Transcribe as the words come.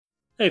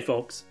Hey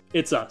folks,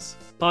 it's us,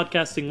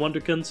 podcasting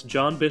wonderkins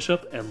John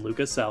Bishop and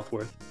Lucas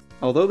Southworth.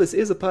 Although this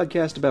is a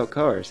podcast about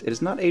cars, it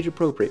is not age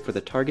appropriate for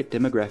the target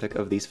demographic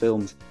of these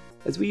films,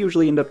 as we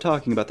usually end up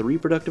talking about the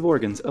reproductive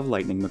organs of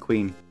Lightning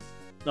McQueen.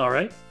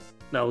 Alright,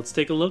 now let's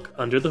take a look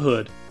under the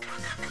hood.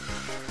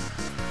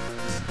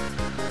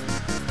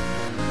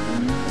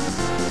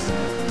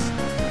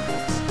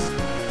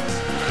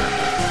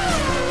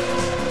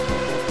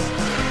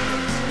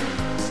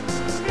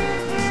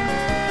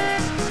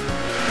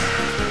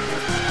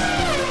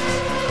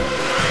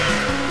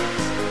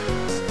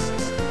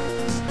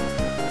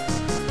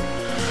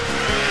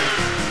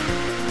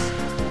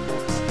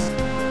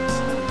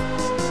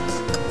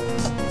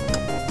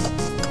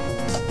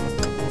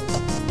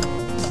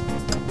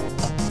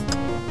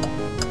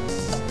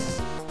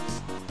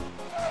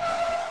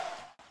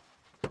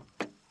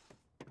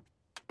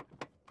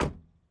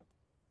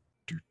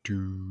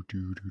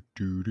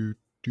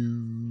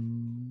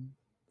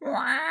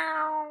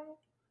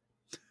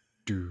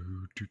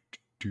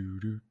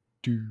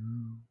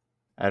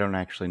 I don't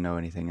actually know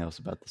anything else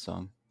about the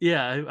song.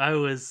 Yeah, I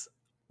was...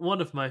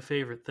 One of my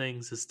favorite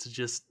things is to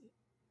just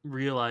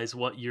realize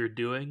what you're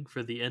doing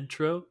for the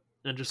intro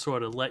and just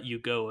sort of let you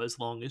go as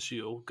long as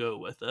you'll go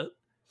with it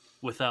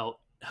without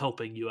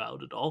helping you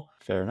out at all.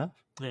 Fair enough.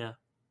 Yeah.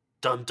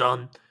 Dun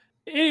dun.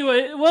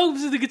 Anyway, welcome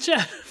to the Good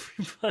Chat,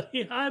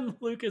 everybody. I'm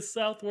Lucas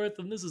Southworth,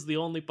 and this is the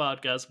only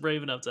podcast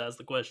brave enough to ask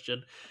the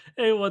question,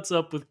 hey, what's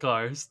up with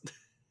cars?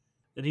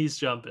 And he's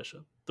John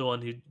Bishop, the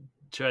one who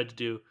tried to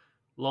do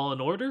Law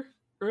and Order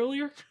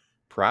earlier?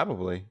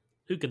 Probably.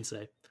 Who can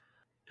say?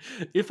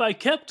 If I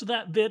kept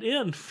that bit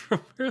in from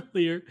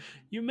earlier,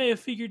 you may have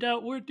figured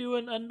out we're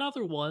doing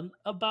another one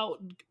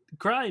about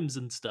crimes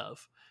and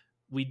stuff.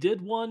 We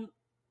did one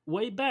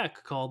way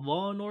back called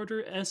Law and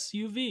Order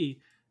SUV,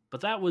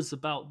 but that was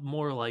about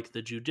more like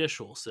the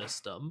judicial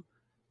system.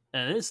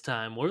 And this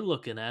time we're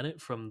looking at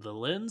it from the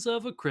lens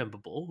of a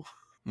crimbable.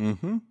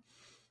 Mm-hmm.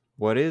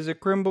 What is a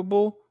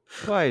crimbable?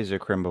 Why is a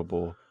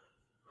crimbable?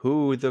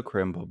 Who the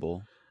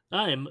crimbable?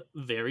 I'm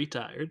very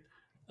tired.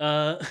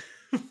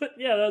 But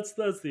yeah, that's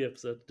the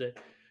episode today.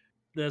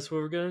 That's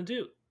what we're going to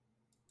do.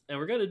 And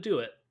we're going to do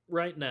it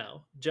right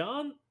now.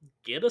 John,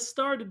 get us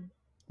started.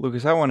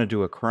 Lucas, I want to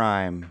do a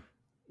crime.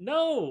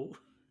 No!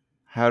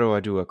 How do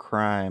I do a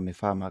crime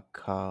if I'm a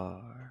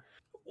car?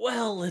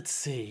 Well, let's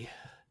see.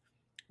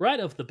 Right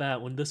off the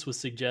bat, when this was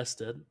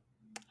suggested,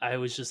 I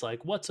was just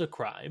like, what's a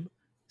crime?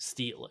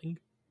 Stealing.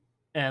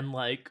 And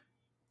like,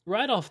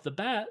 right off the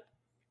bat,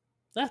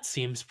 that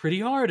seems pretty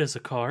hard as a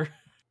car.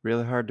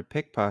 Really hard to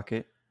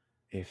pickpocket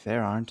if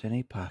there aren't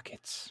any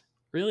pockets.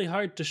 Really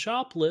hard to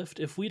shoplift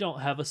if we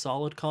don't have a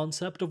solid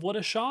concept of what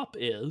a shop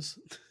is.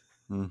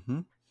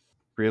 Mm-hmm.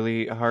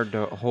 Really hard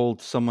to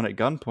hold someone at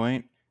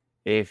gunpoint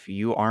if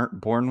you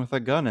aren't born with a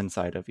gun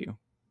inside of you.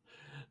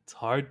 It's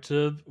hard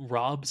to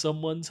rob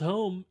someone's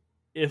home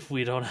if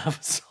we don't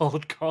have a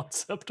solid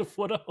concept of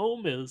what a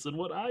home is and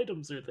what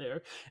items are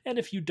there. And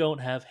if you don't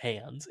have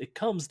hands, it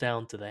comes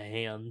down to the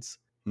hands.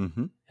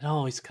 Mm-hmm. It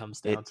always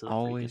comes down to the freaking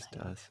always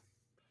hands. does.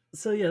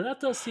 So yeah, that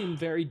does seem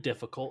very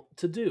difficult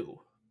to do.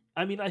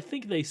 I mean, I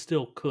think they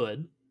still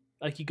could.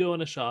 Like, you go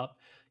in a shop,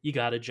 you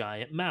got a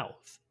giant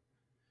mouth.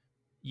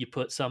 You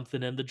put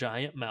something in the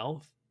giant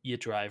mouth, you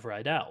drive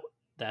right out.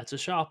 That's a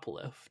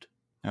shoplift.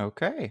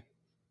 Okay.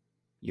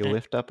 You And-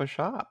 lift up a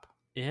shop.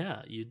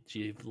 Yeah,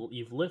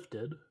 you've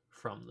lifted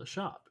from the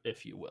shop,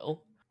 if you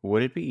will.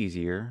 Would it be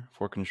easier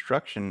for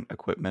construction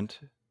equipment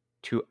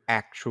to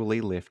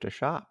actually lift a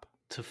shop?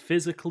 To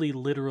physically,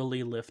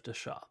 literally lift a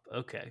shop.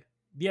 Okay.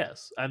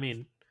 Yes, I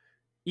mean,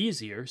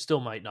 easier still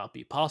might not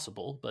be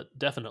possible, but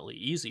definitely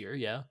easier,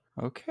 yeah.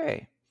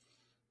 Okay.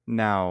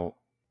 Now,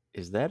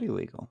 is that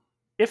illegal?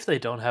 If they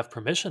don't have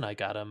permission, I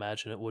gotta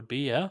imagine it would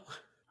be, yeah.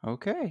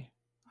 Okay.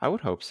 I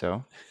would hope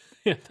so.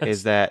 Yeah,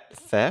 Is that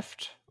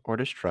theft or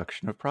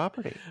destruction of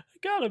property? I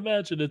gotta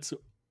imagine it's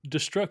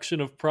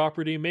destruction of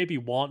property, maybe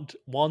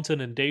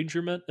wanton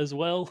endangerment as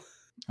well.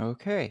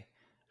 Okay.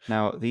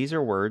 Now, these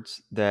are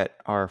words that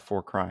are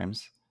for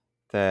crimes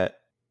that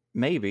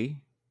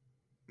maybe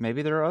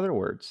there are other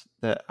words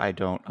that I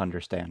don't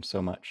understand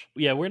so much.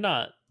 Yeah,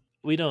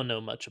 we don't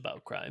know much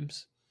about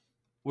crimes.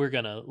 We're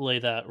gonna lay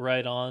that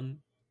right on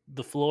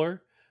the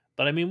floor.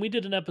 But I mean, we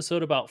did an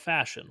episode about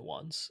fashion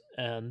once,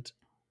 and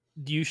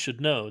you should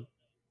know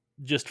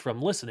just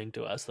from listening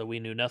to us that we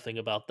knew nothing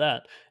about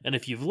that. And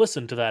if you've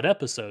listened to that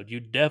episode, you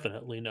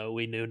definitely know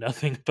we knew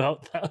nothing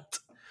about that.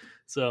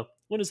 So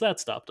when has that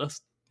stopped us?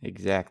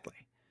 Exactly.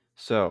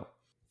 So,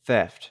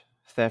 theft.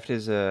 Theft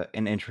is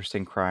an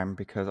interesting crime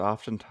because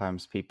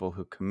oftentimes people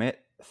who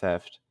commit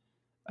theft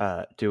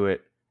do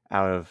it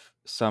out of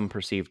some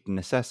perceived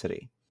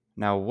necessity.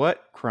 Now,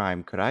 what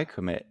crime could I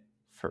commit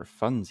for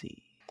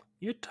funsies?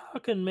 You're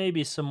talking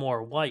maybe some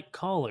more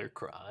white-collar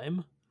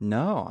crime.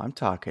 No, I'm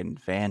talking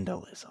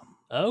vandalism.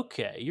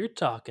 Okay, you're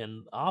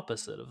talking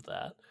opposite of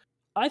that.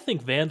 I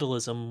think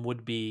vandalism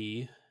would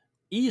be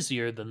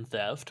easier than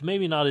theft.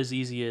 Maybe not as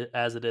easy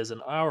as it is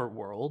in our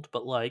world,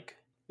 but like,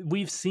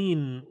 we've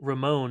seen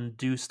Ramon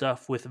do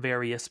stuff with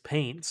various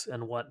paints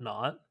and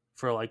whatnot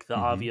for like the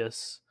Hmm.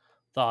 obvious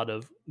thought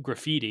of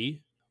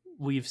graffiti.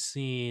 We've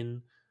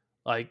seen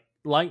like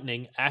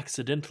lightning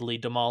accidentally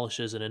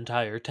demolishes an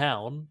entire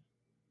town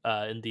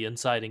in the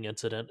inciting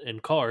incident in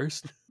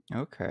Cars.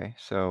 Okay,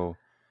 so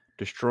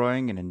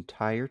destroying an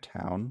entire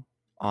town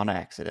on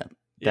accident.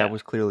 That Yeah.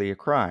 was clearly a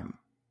crime.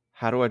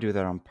 How do I do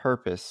that on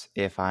purpose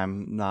if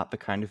I'm not the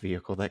kind of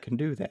vehicle that can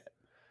do that?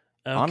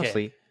 Okay.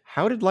 Honestly,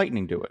 how did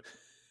lightning do it?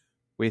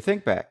 When you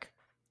think back,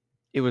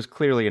 it was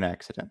clearly an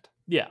accident.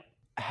 Yeah.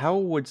 How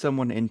would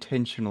someone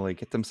intentionally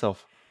get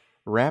themselves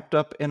wrapped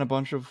up in a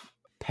bunch of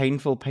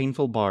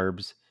painful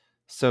barbs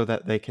so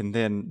that they can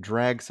then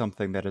drag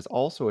something that is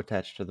also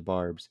attached to the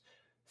barbs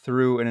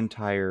through an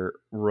entire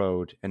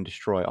road and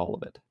destroy all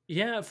of it?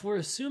 Yeah, if we're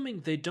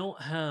assuming they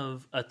don't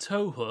have a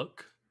tow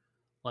hook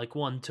like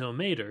one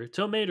Tomater,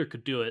 Tomater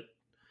could do it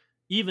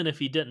even if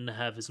he didn't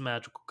have his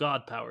magical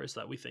god powers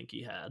that we think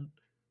he had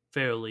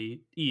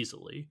fairly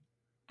easily.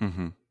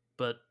 Mm-hmm.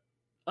 But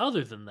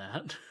other than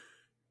that,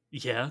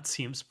 yeah, it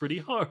seems pretty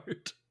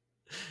hard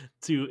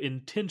to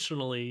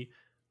intentionally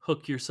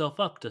hook yourself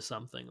up to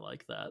something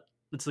like that.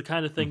 It's the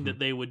kind of thing Mm-hmm. that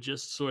they would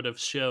just sort of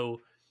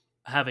show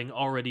having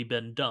already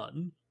been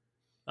done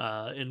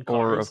in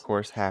Or, of Cars.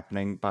 course,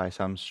 happening by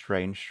some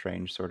strange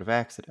sort of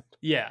accident.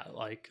 Yeah,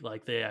 like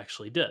they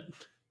actually did.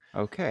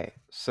 Okay,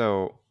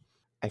 so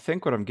I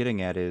think what I'm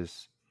getting at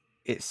is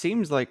it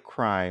seems like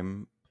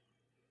crime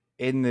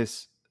in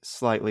this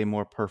slightly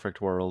more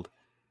perfect world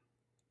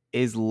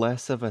is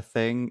less of a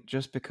thing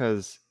just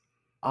because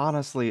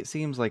honestly it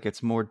seems like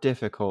it's more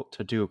difficult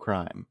to do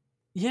crime.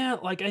 Yeah,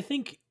 like I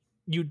think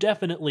you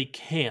definitely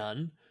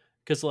can,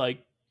 because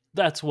like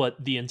that's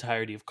what the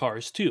entirety of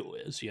Cars 2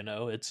 is.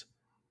 It's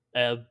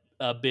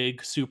a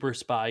big super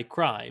spy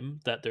crime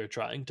that they're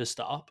trying to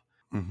stop.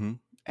 Hmm.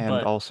 And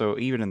But also,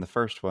 even in the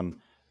first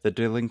one, the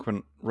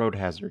delinquent road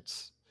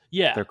hazards,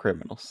 yeah, they're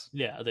criminals.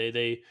 yeah,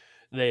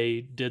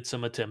 they did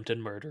some attempted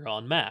murder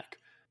on Mac.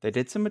 They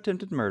did some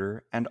attempted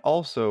murder, and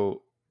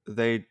also,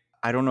 they,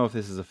 I don't know if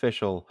this is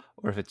official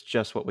or if it's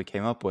just what we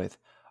came up with,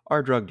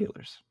 are drug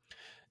dealers.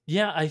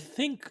 Yeah, I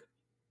think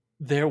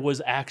there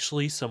was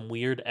actually some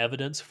weird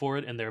evidence for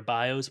it in their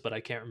bios, but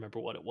I can't remember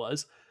what it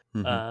was.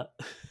 Hmm. Uh,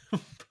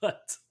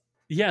 but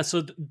yeah,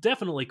 so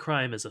definitely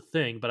crime is a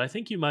thing, but I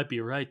think you might be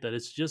right that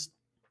it's just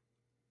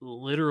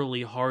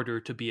literally harder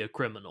to be a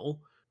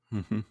criminal.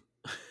 Hmm.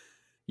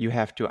 You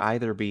have to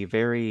either be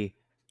very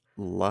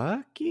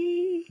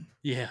lucky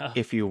Yeah,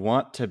 if you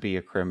want to be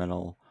a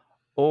criminal,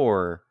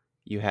 or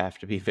you have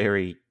to be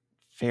very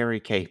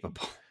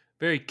capable.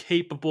 very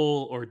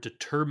capable or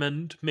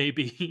determined,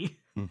 maybe.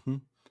 Hmm.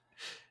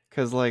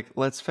 Because, like,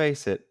 let's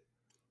face it,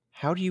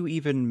 how do you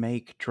even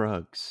make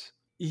drugs?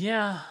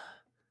 Yeah,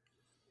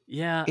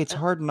 yeah, It's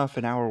hard enough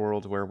in our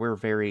world where we're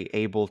very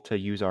able to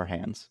use our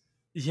hands.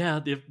 yeah.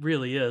 It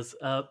really is.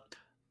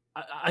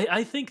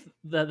 I think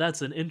that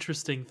that's an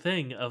interesting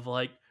thing of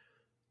like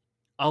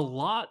a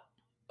lot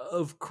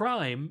of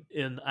crime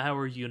in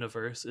our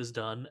universe is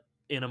done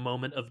in a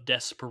moment of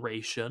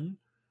desperation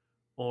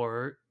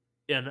or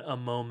in a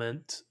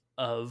moment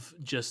of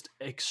just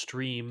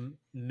extreme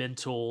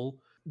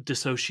mental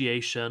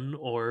dissociation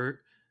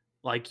or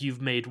like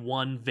you've made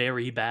one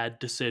very bad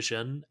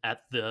decision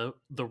at the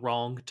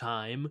wrong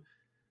time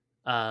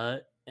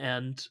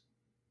and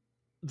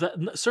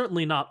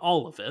certainly not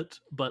all of it,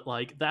 but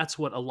like that's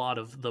what a lot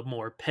of the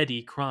more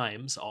petty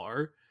crimes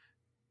are.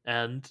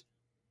 And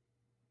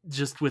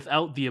just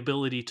without the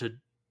ability to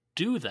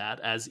do that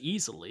as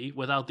easily,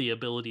 without the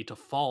ability to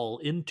fall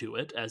into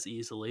it as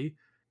easily,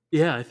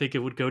 yeah, I think it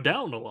would go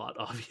down a lot,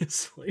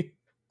 obviously.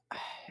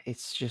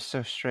 It's just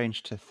so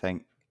strange to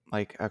think.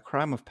 Like, a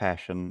crime of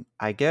passion,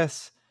 I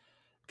guess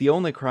the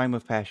only crime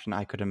of passion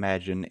I could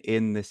imagine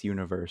in this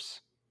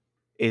universe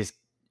is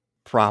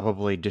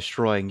probably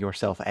destroying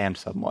yourself and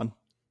someone.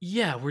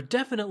 Yeah, we're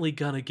definitely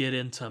gonna get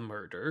into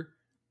murder.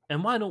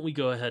 And why don't we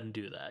go ahead and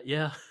do that?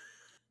 Yeah.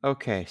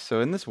 Okay,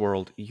 so in this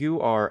world, you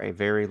are a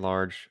very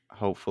large,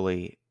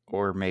 hopefully,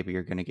 or maybe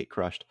you're going to get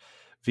crushed,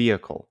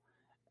 vehicle,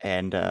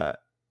 and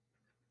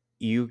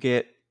you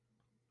get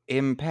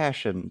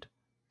impassioned.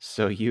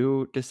 So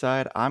you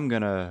decide, I'm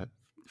going to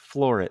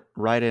floor it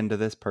right into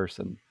this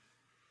person.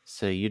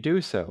 So you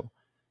do so,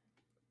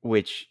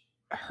 which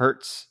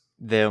hurts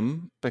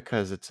them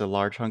because it's a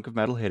large hunk of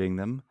metal hitting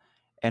them,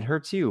 and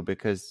hurts you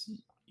because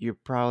you're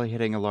probably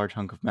hitting a large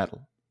hunk of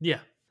metal.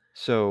 Yeah.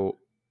 So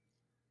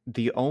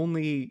the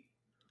only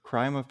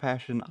crime of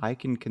passion I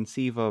can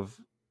conceive of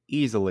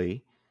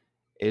easily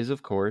is,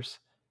 of course,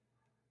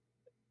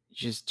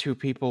 just two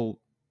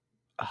people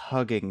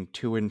hugging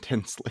too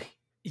intensely.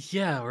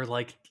 Yeah, or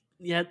like,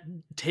 yeah,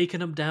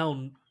 taking them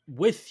down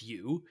with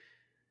you.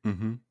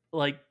 Hmm.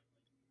 Like,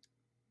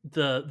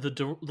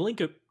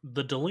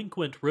 the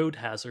delinquent road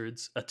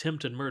hazards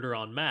attempted murder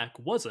on Mac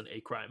wasn't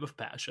a crime of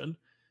passion.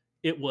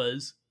 It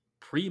was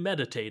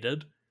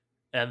premeditated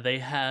and they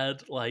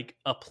had like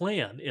a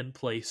plan in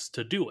place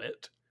to do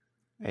it.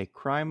 A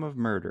crime of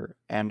murder.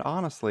 And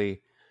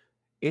honestly,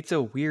 it's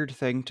a weird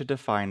thing to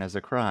define as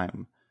a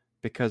crime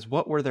because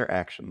what were their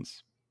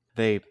actions?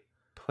 They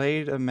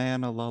played a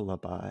man a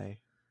lullaby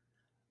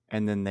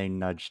and then they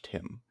nudged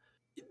him.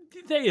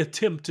 They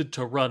attempted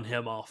to run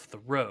him off the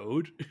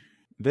road.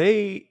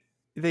 They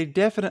they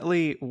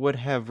definitely would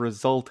have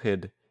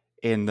resulted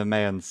in the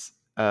man's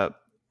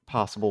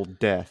possible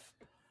death,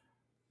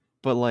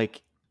 but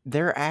like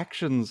their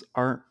actions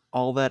aren't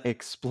all that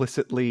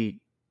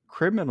explicitly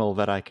criminal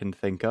that I can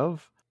think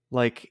of.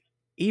 Like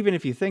even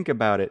if you think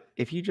about it,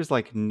 if you just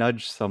like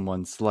nudge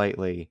someone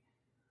slightly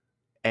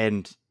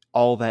and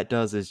all that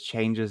does is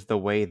changes the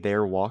way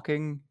they're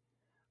walking,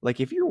 like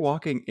if you're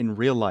walking in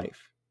real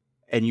life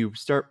and you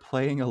start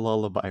playing a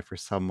lullaby for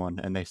someone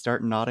and they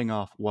start nodding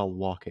off while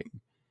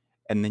walking,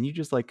 and then you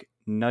just like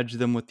nudge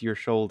them with your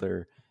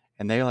shoulder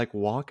and they like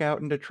walk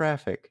out into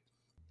traffic,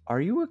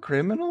 are you a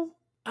criminal?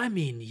 I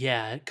mean,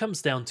 yeah, it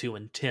comes down to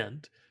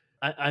intent.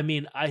 I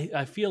mean,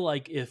 I feel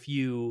like if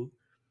your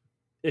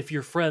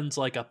friend's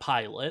like a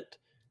pilot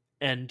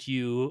and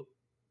you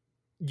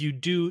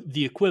do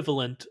the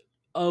equivalent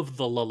of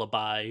the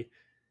lullaby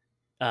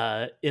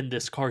in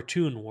this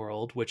cartoon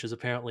world, which is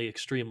apparently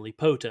extremely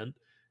potent,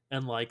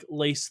 and like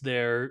lace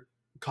their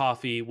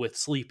coffee with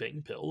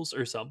sleeping pills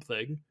or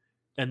something,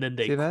 and then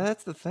See,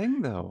 that's the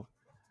thing though.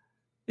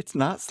 It's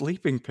not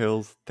sleeping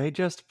pills. They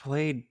just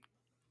played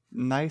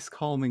nice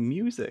calming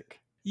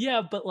music.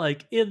 yeah, but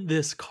like in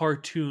this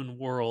cartoon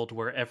world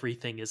where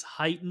everything is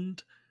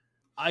heightened,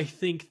 I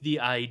think the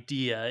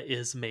idea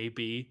is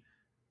maybe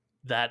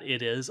that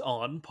it is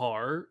on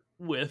par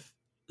with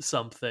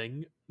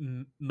something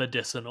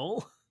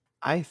medicinal.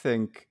 I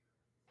think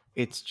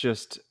it's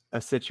just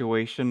a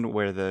situation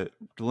where the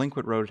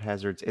delinquent road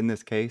hazards in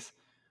this case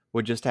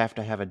would just have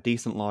to have a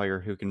decent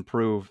lawyer who can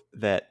prove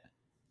that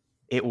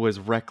it was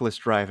reckless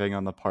driving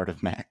on the part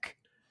of Mac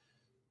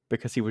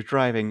because he was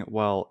driving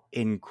while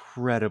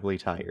incredibly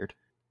tired.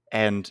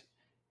 And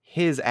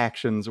his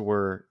actions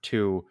were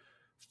to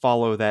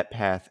follow that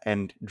path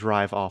and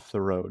drive off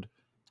the road.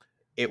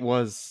 It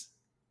was,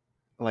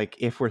 like,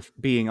 if we're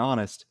being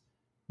honest,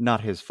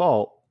 not his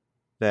fault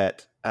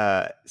that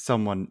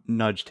someone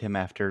nudged him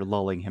after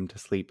lulling him to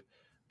sleep,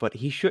 but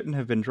he shouldn't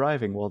have been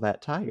driving while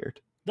that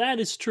tired. That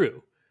is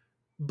true.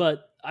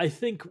 But I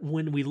think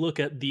when we look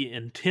at the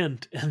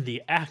intent and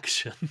the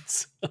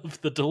actions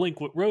of the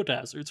delinquent road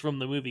hazards from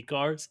the movie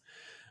Cars,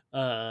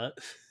 uh,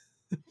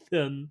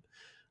 then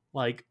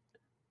like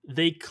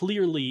they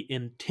clearly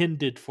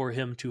intended for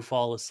him to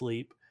fall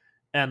asleep,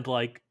 and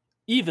like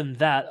even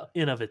that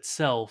in of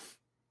itself,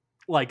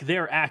 like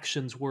their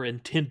actions were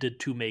intended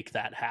to make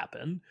that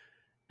happen.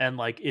 And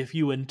like if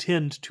you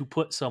intend to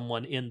put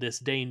someone in this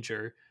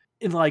danger,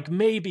 and like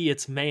maybe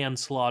it's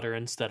manslaughter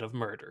instead of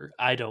murder.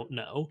 I don't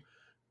know.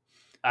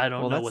 I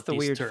don't Well, know that's what the these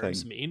weird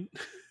terms thing. mean.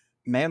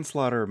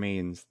 Manslaughter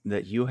means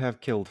that you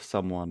have killed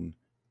someone,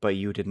 but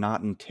you did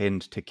not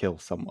intend to kill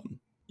someone.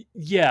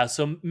 Yeah,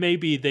 so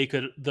maybe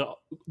the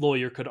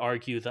lawyer could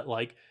argue that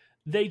like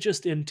they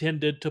just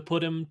intended to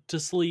put him to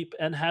sleep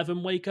and have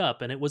him wake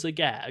up and it was a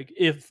gag.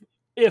 If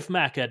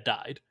Mac had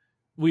died.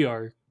 We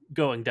are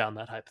going down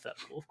that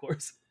hypothetical, of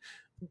course.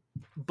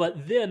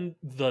 But then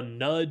the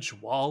nudge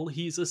while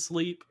he's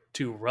asleep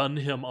to run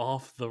him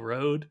off the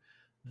road,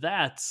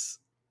 that's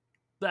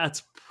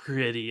that's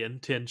pretty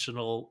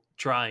intentional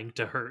trying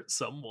to hurt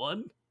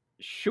someone.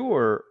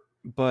 Sure,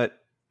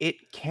 but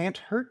it can't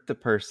hurt the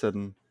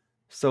person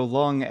so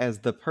long as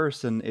the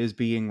person is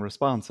being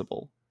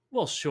responsible.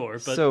 Well, sure,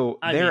 but So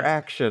I mean,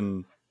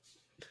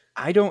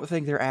 I don't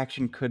think their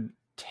action could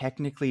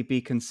technically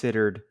be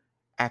considered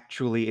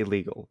actually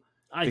illegal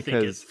I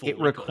think it because it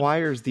fully could.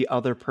 requires the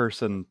other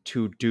person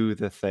to do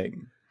the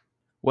thing.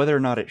 Whether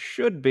or not it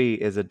should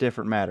be is a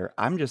different matter.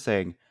 I'm just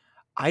saying,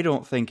 I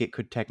don't think it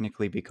could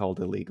technically be called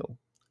illegal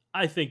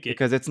I think it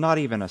because it's not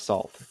even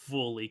assault.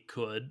 fully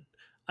could.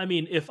 I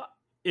mean,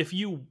 if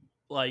you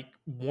like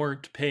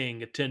weren't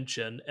paying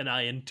attention and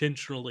I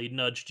intentionally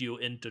nudged you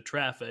into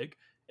traffic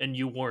and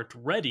you weren't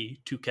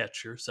ready to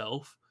catch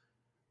yourself,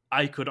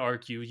 I could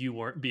argue you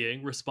weren't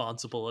being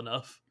responsible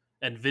enough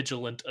and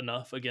vigilant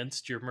enough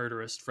against your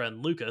murderous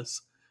friend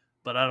Lucas.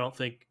 But I don't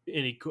think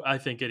any. I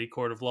think any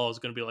court of law is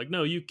going to be like,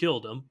 no, you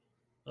killed him.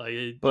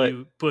 But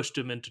You pushed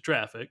him into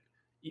traffic,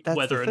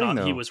 that's the whether or thing, not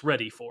he though. was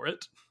ready for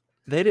it.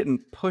 They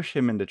didn't push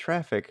him into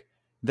traffic,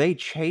 they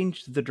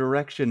changed the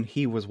direction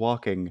he was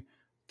walking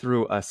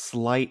through a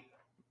slight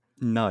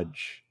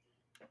nudge.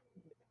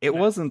 It Nah,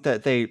 wasn't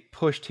that they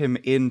pushed him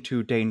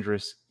into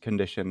dangerous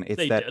condition,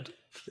 it's they that did.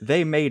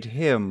 they made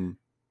him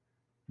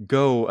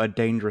go a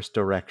dangerous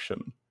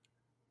direction.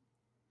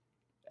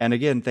 And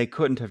again, they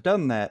couldn't have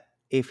done that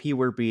if he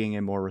were being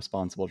a more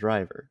responsible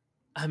driver.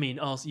 I mean,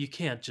 also you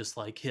can't just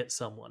like hit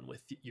someone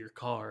with your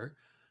car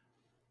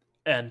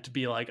and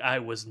be like, I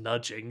was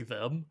nudging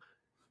them.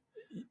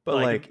 But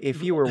Like, like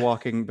if you were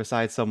walking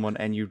beside someone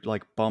and you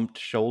like bumped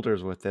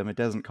shoulders with them, it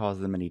doesn't cause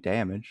them any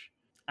damage.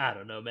 I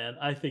don't know, man.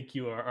 I think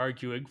you are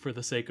arguing for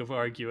the sake of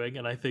arguing,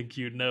 and I think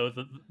you know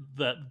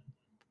that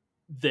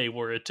they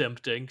were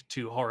attempting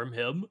to harm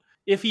him.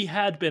 If he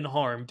had been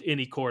harmed,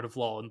 any court of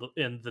law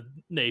in the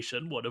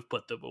nation would have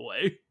put them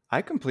away.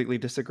 I completely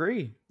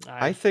disagree.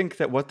 I I think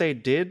that what they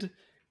did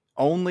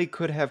only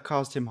could have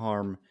caused him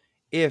harm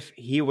if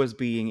he was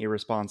being I don't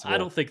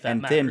irresponsible think that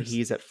and then matters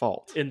he's at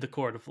fault. in the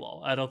court of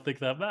law. I don't think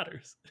that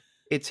matters.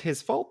 It's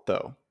his fault,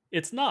 though.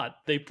 It's not.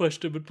 They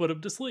pushed him and put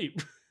him to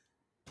sleep.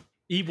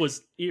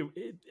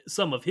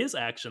 Some of his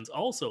actions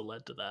also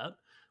led to that,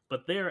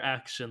 but their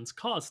actions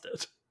caused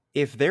it.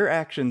 If their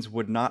actions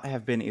would not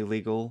have been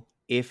illegal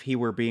if he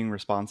were being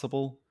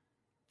responsible,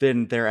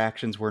 then their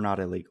actions were not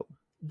illegal.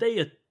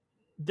 They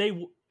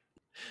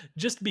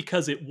just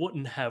because it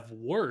wouldn't have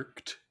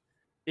worked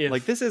if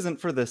Like, this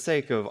isn't for the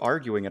sake of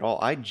arguing at all.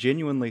 I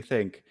genuinely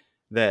think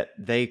that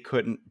they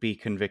couldn't be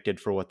convicted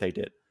for what they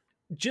did.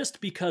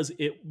 just because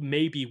it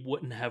maybe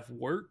wouldn't have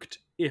worked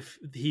if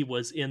he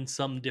was in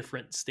some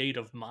different state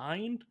of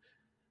mind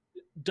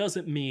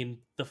doesn't mean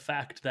the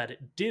fact that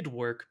it did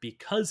work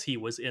because he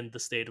was in the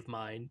state of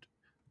mind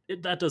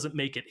that doesn't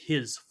make it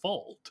his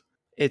fault.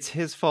 It's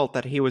his fault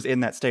that he was in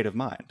that state of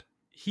mind.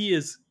 He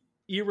is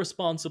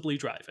irresponsibly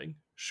driving,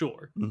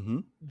 sure. Mm-hmm.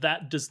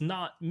 That does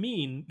not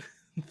mean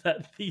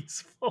that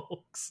these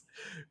folks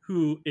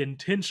who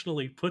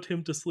intentionally put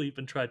him to sleep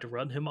and tried to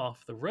run him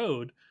off the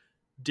road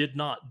did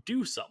not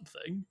do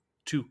something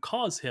to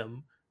cause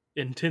him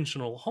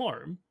intentional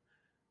harm.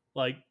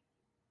 Like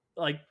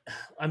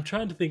I'm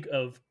trying to think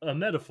of a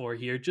metaphor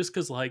here, just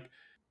because like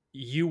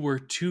you were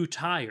too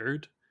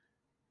tired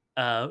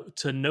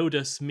to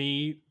notice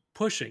me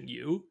pushing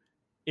you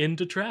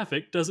into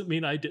traffic doesn't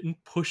mean I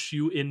didn't push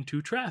you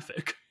into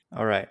traffic.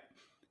 All right.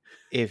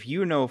 If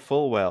you know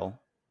full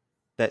well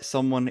that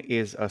someone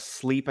is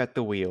asleep at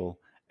the wheel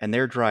and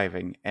they're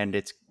driving and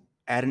it's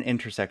at an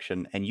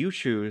intersection and you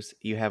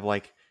have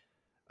like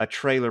a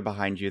trailer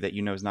behind you that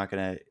you know is not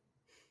going to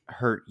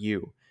hurt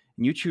you,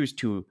 and you choose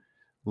to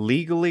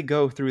legally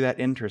go through that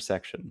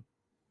intersection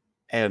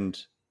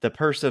and the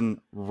person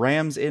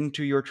rams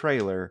into your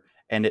trailer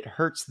and it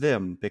hurts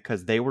them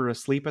because they were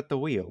asleep at the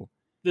wheel,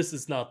 This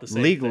is not the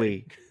same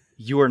legally, thing.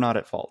 you are not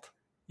at fault.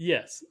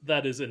 Yes,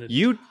 that is an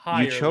You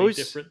entirely chose-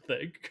 different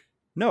thing.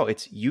 No,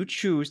 it's you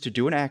choose to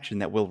do an action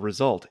that will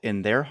result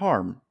in their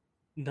harm.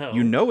 No,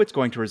 You know it's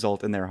going to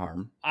result in their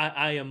harm.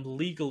 I am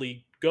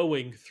legally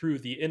going through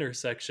the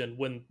intersection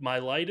when my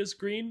light is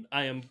green.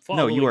 I am No,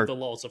 following you are- the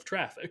laws of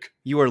traffic.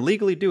 You are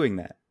legally doing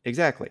that.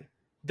 Exactly.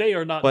 They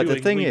are not But the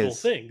doing thing legal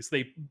is- things.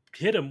 They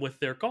hit him with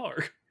their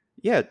car.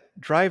 Yeah,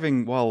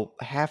 driving while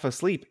half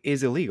asleep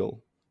is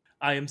illegal.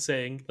 I am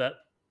saying that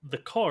the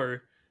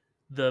car,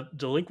 the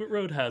delinquent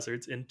road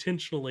hazards,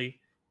 intentionally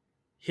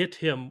hit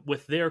him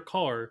with their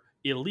car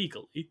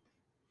illegally.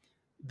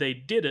 They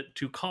did it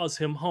to cause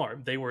him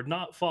harm. They were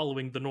not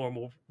following the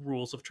normal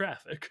rules of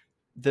traffic.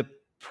 The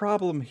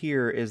problem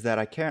here is that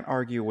I can't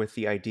argue with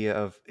the idea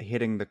of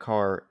hitting the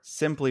car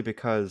simply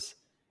because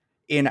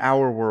in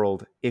our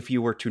world, if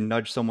you were to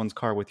nudge someone's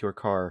car with your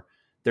car,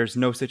 there's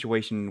no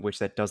situation in which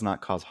that does not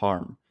cause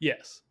harm.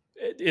 Yes.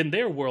 In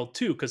their world,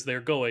 too, because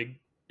they're going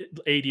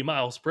 80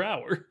 miles per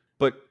hour.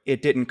 But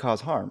it didn't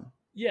cause harm.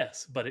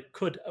 Yes, but it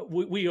could.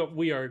 We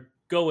are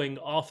going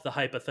off the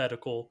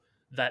hypothetical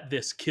that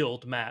this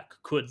killed Mac.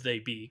 Could they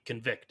be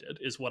convicted?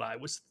 Is what I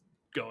was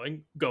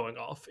going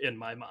off in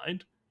my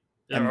mind.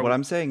 And what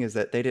I'm saying is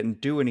that they didn't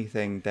do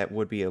anything that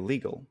would be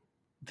illegal.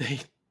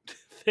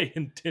 They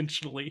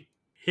intentionally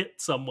hit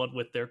someone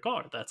with their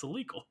car. That's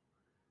illegal.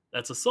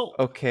 That's assault.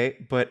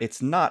 Okay, but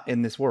it's not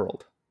in this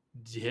world.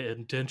 Yeah,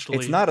 intentionally.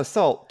 It's not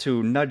assault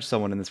to nudge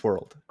someone in this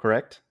world,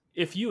 correct?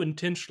 If you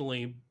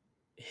intentionally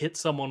hit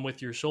someone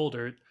with your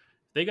shoulder,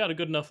 they got a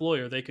good enough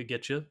lawyer, they could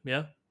get you.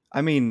 Yeah.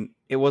 I mean,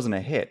 it wasn't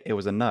a hit, it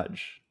was a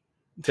nudge.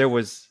 There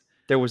was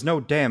no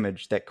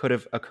damage that could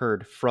have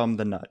occurred from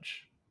the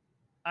nudge.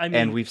 I mean,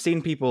 And we've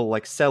seen people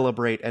like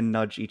celebrate and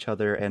nudge each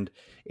other and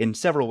in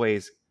several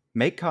ways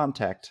make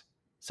contact.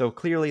 So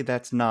clearly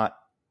that's not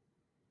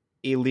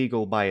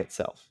illegal by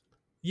itself.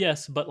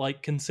 yes, but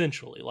like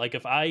consensually. Like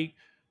if I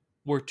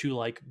were to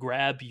like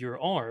grab your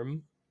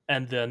arm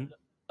and then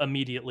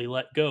immediately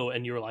let go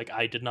and you're like,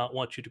 I did not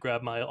want you to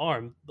grab my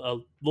arm, a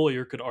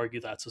lawyer could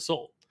argue that's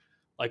assault.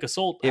 Like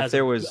assault If has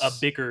there a was-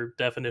 bigger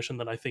definition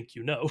than I think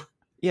you know.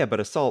 Yeah,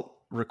 but assault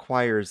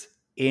requires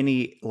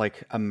any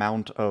like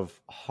amount of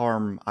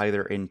harm,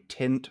 either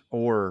intent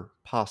or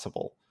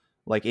possible.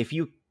 Like if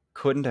you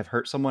couldn't have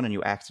hurt someone and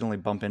you accidentally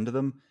bump into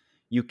them,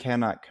 you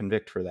cannot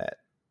convict for that.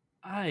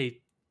 I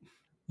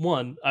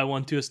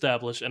want to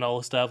establish, and I'll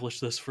establish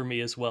this for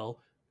me as well,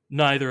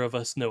 neither of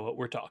us know what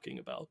we're talking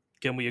about.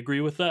 Can we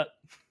agree with that?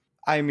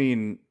 I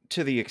mean,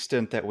 to the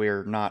extent that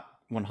we're not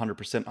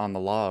 100% on the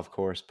law, of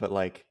course, but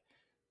like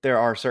there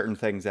are certain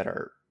things that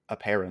are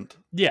apparent.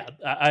 Yeah,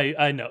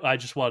 I know. I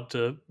just want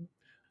to.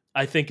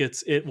 I think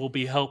it will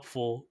be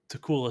helpful to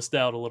cool us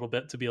down a little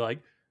bit to be like,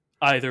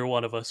 either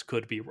one of us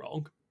could be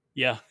wrong.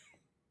 Yeah.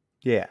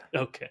 Yeah.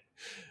 Okay.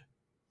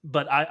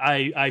 But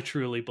I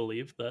truly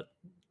believe that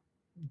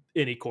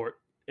any court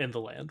in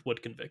the land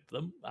would convict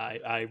them.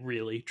 I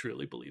really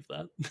truly believe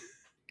that.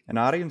 An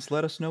audience,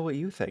 let us know what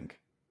you think.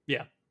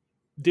 Yeah.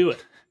 Do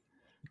it.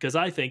 because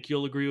I think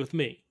you'll agree with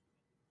me.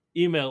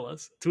 Email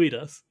us, tweet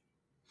us,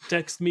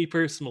 text me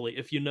personally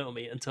if you know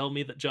me and tell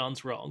me that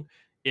John's wrong.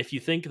 If you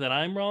think that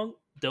I'm wrong,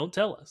 don't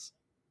tell us.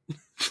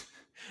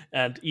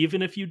 And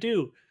even if you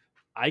do,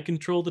 I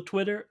control the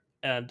Twitter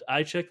and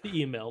I check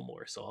the email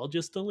more, so I'll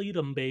just delete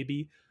them,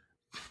 baby.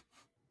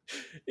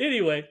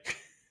 Anyway,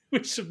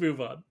 we should move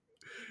on.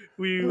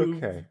 We've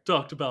Okay.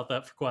 talked about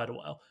that for quite a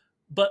while.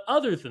 But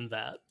other than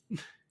that,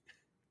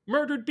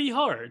 murdered be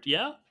hard,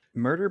 yeah?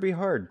 Murder be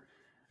hard.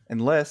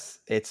 Unless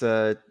it's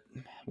a.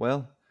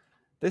 Well,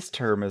 this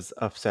term is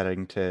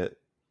upsetting to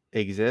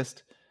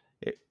exist.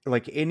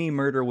 Like any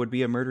murder would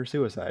be a murder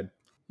suicide.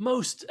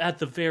 Most at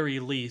the very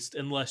least,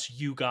 unless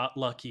you got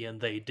lucky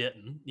and they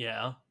didn't,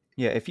 yeah.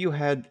 Yeah, if you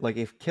had, like,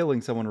 if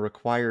killing someone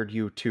required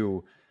you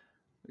to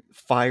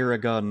fire a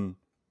gun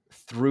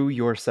through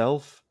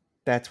yourself,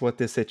 that's what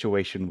this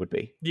situation would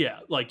be. Yeah,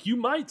 like you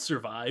might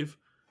survive,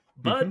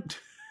 Hmm. but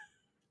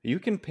You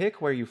can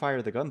pick where you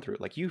fire the gun through.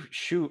 Like, you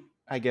shoot,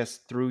 I guess,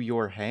 through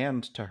your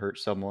hand to hurt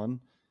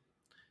someone,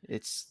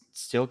 it's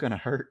still gonna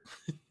hurt.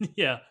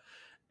 yeah.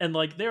 And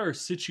like there are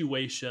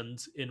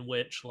situations in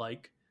which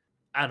like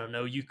I don't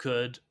know, you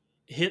could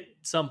hit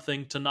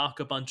something to knock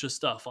a bunch of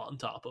stuff on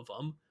top of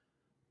them,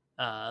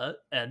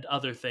 and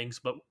other things,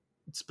 but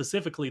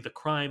specifically the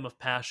crime of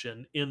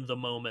passion in the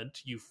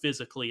moment you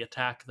physically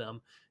attack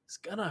them is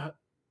gonna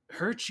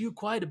hurt you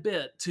quite a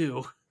bit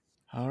too.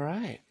 All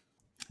right.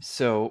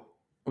 So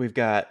we've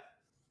got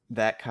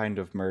that kind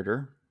of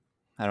murder.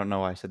 I don't know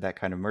why I said that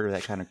kind of murder,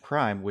 that kind of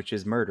crime, which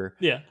is murder.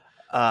 Yeah,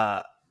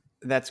 Uh,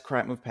 that's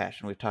crime of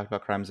passion. We've talked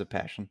about crimes of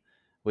passion.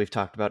 We've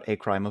talked about a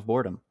crime of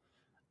boredom.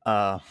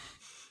 Uh,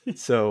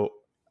 so,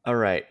 all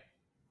right,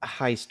 a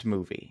heist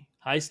movie.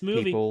 heist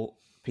movie.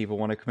 People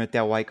want to commit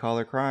that white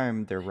collar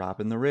crime. They're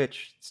robbing the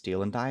rich,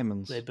 stealing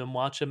diamonds. They've been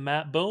watching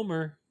Matt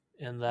Bomer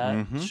and that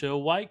Mm-hmm. show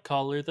White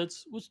Collar. It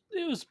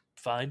was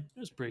fine. It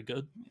was pretty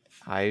good.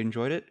 I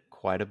enjoyed it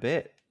quite a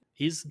bit.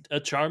 He's a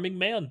charming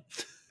man.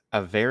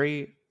 A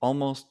very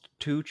almost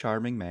too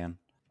charming man.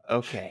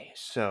 Okay,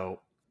 so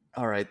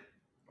all right.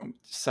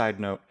 Side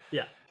note: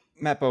 Yeah,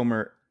 Matt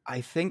Bomer.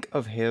 I think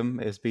of him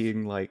as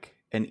being like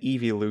an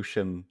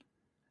evolution,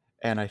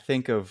 and I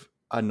think of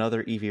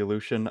another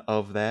evolution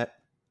of that.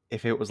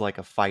 If it was like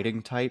a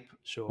fighting type, would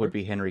sure.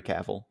 be Henry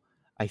Cavill.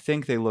 I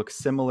think they look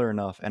similar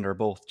enough and are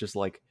both just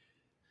like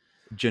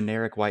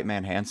generic white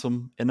man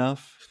handsome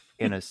enough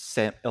in a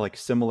like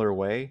similar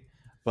way,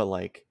 but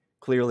like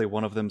clearly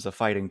one of them's a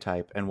fighting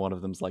type and one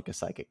of them's like a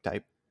psychic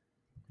type.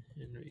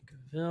 Henry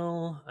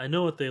Cavill. I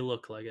know what they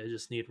look like. I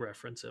just need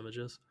reference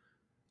images.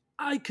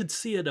 I could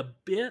see it a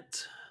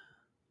bit.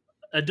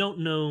 I don't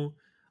know.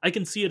 I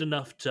can see it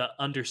enough to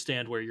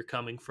understand where you're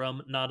coming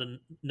from, not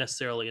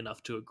necessarily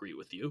enough to agree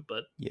with you,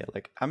 but Yeah,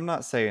 like I'm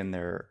not saying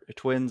they're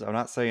twins, I'm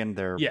not saying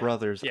they're yeah,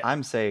 brothers. yeah,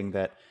 I'm saying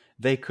that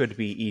they could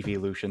be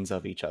evolutions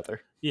of each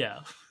other. yeah.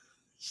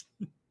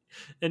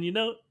 And you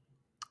know,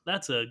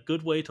 that's a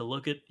good way to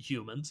look at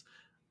humans.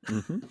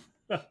 Hmm.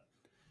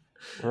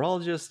 We're all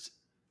just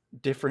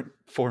different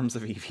forms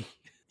of Eevee.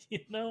 You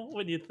know,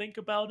 when you think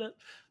about it,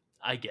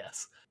 I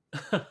guess.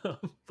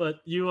 But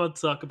you want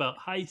to talk about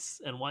heists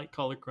and white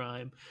collar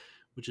crime,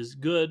 which is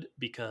good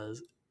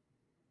because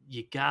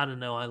you gotta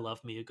know I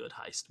love me a good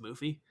heist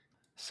movie.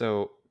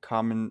 So,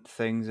 common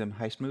things in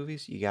heist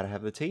movies, you gotta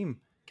have the team.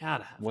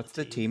 Gotta have What's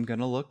the the team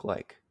gonna look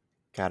like?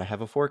 Gotta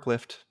have a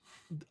forklift.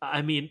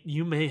 I mean,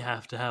 you may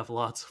have to have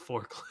lots of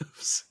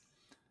forklifts.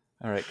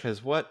 All right,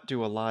 because what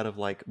do a lot of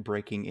like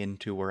breaking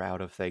into or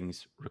out of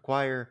things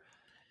require?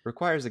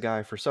 Requires a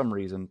guy for some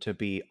reason to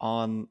be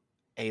on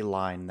a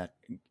line that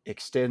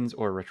extends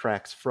or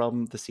retracts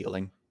from the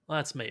ceiling. Well,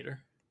 that's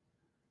Mater.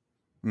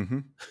 Mm-hmm.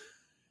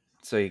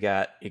 So you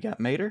got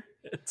Mater.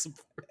 And some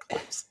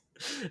forklifts.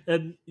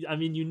 And I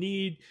mean, you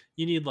need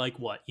like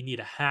what? You need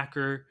a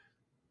hacker,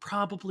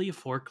 probably a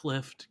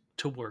forklift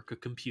to work a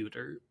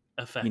computer You need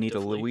a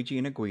effectively. Luigi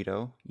and a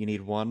Guido. You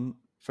need one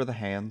for the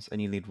hands,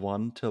 and you need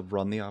one to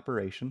run the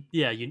operation.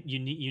 Yeah, you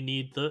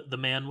need the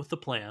man with the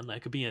plan.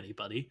 That could be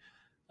anybody.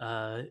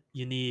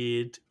 You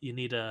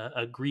need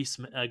a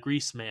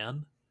grease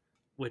man,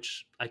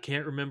 which I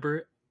can't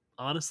remember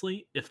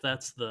honestly if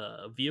that's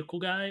the vehicle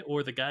guy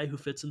or the guy who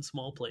fits in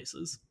small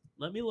places.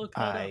 Let me look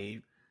that up.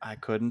 I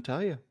couldn't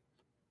tell you.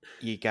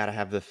 You gotta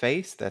have the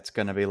face. That's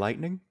gonna be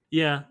lightning.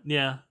 Yeah,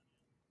 yeah.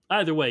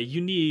 Either way,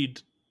 you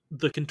need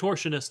the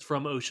contortionist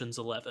from Ocean's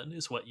 11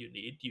 is what you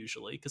need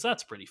usually because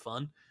that's pretty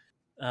fun.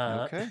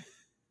 Uh, Okay.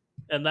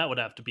 and that would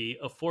have to be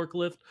a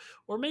forklift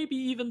or maybe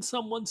even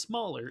someone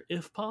smaller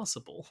if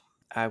possible.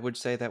 I would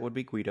say that would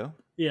be Guido.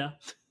 Yeah.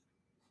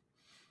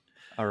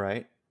 All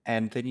right.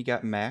 And then you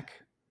got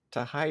Mac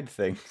to hide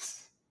things.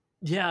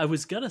 Yeah, I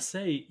was gonna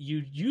say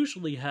you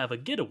usually have a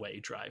getaway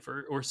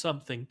driver or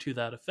something to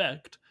that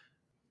effect.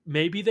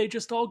 Maybe they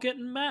just all get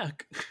in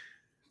Mac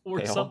or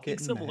They all something get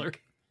in similar.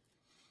 Mac.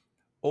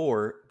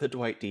 Or the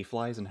Dwight D.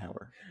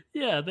 Eisenhower.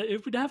 Yeah,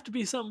 it would have to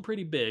be something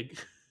pretty big.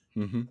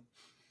 Mm-hmm.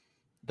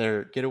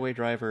 Their getaway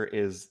driver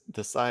is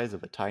the size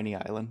of a tiny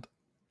island.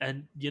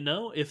 And you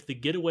know, if the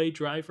getaway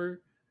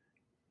driver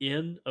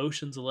in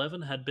Ocean's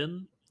 11 had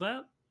been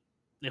that,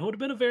 it would have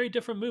been a very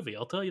different movie.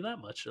 I'll tell you that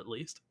much, at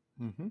least.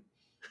 Mm-hmm.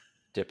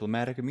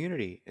 Diplomatic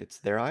immunity. It's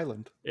their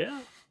island.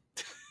 Yeah.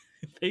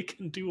 They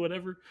can do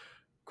whatever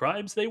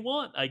crimes they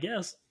want, I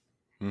guess.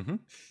 Mm-hmm.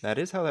 That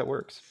is how that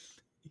works.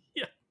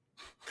 Yeah.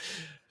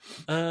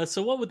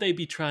 So what would they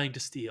be trying to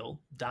steal?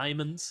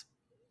 Diamonds?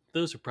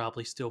 Those are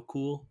probably still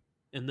cool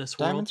in this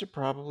world. Diamonds are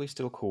probably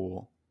still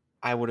cool.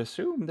 I would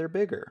assume they're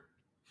bigger.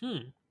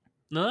 No,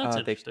 that's They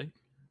interesting.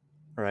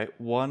 right.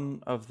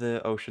 One of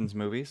the Ocean's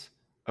movies,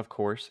 of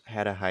course,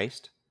 had a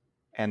heist,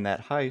 and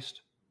that heist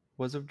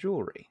was of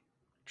jewelry.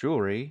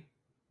 Jewelry,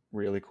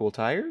 really cool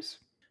tires.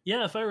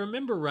 Yeah, if I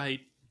remember right,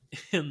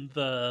 in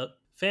the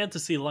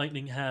fantasy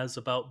Lightning has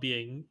about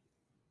being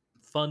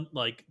fun,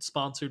 like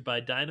sponsored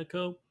by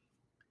Dynaco,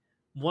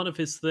 one of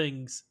his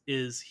things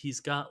is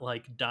he's got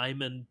like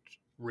diamond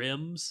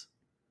rims,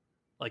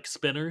 like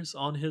spinners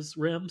on his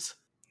rims,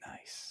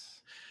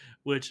 Nice.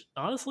 which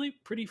honestly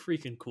pretty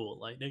freaking cool.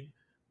 Lightning.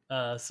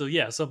 So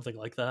yeah, something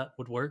like that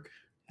would work.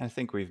 I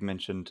think we've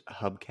mentioned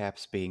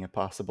hubcaps being a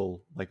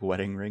possible like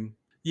wedding ring.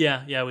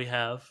 Yeah, we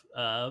have.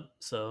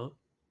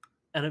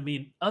 And I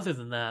mean, other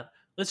than that,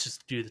 let's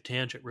just do the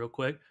tangent real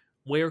quick.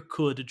 Where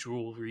could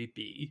jewelry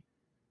be?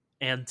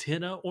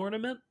 Antenna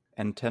ornament?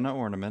 Antenna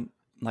ornament,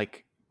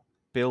 like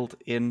built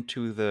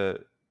into the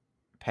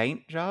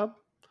paint job.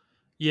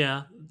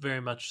 Yeah,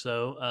 very much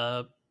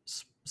so.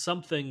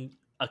 Something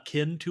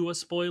akin to a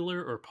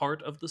spoiler or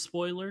part of the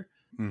spoiler.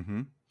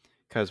 Mm-hmm.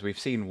 Because we've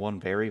seen one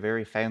very,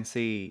 very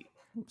fancy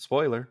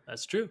spoiler,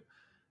 That's true.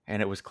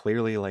 and it was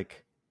clearly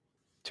like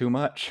too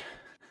much.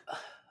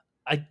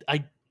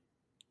 I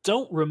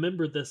don't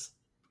remember this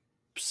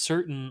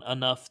certain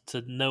enough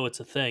to know it's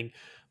a thing,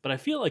 but I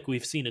feel like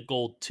we've seen a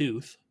gold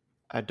tooth.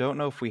 I don't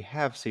know if we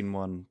have seen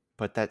one,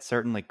 but that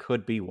certainly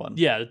could be one.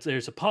 Yeah,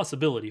 there's a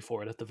possibility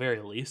for it at the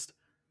very least.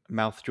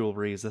 Mouth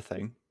jewelry is a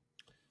thing.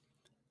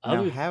 Now,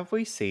 Other than have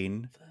we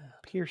seen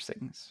that,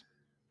 piercings?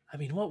 I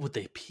mean, what would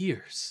they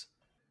pierce?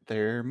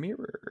 Their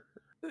mirror.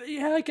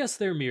 Yeah, I guess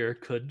their mirror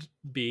could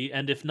be,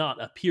 and if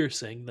not a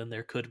piercing, then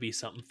there could be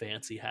something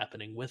fancy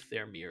happening with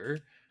their mirror.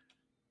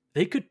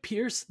 They could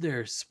pierce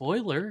their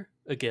spoiler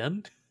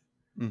again.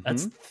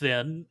 That's Mm-hmm.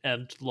 thin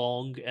and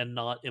long and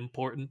not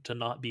important to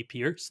not be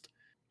pierced.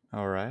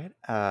 All right.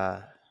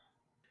 I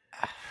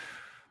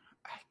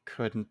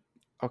couldn't.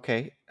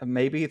 Okay,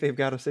 maybe they've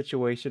got a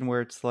situation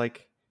where it's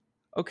like,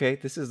 okay,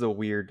 this is a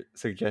weird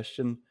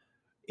suggestion.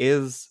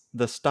 Is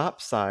the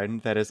stop sign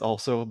that is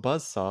also a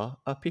buzzsaw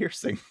a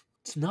piercing?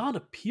 It's not a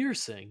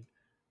piercing.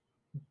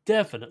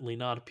 Definitely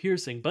not a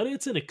piercing, but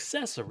it's an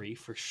accessory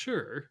for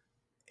sure.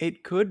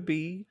 It could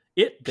be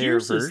It their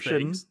pierces version.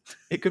 things.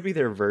 It could be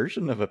their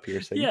version of a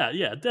piercing.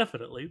 Yeah,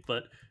 definitely.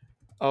 But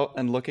Oh,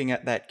 and looking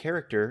at that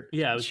character,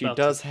 yeah, I was she about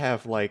to. does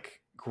have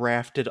like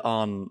grafted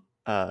on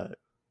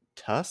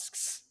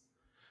tusks,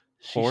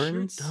 She sure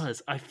horns.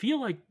 does. I feel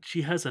like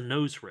she has a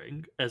nose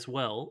ring as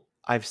well.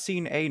 I've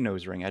seen a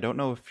nose ring. I don't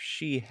know if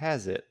she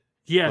has it,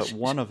 Yeah, but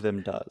one of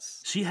them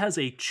does. she has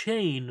a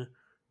chain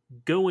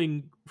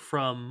going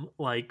from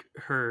like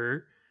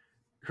her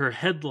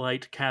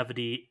headlight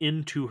cavity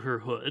into her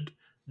hood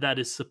that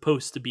is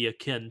supposed to be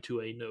akin to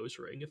a nose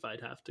ring, if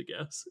I'd have to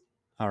guess.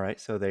 All right,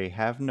 so they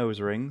have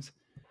nose rings.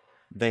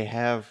 They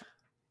have,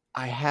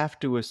 I have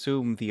to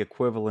assume, the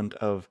equivalent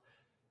of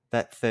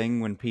that thing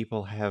when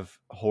people have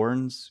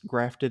horns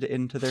grafted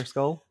into their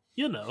skull.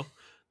 You know,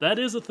 that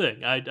is a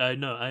thing. I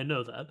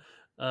know that.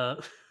 Uh,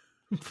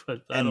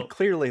 but I And don't.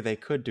 clearly they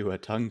could do a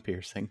tongue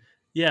piercing.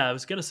 Yeah, I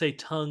was gonna say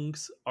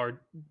tongues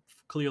are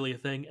clearly a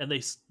thing, and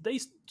they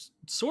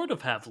sort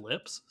of have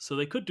lips, so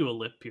they could do a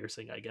lip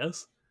piercing, I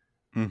guess.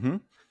 Mm-hmm.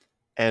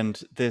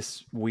 And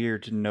this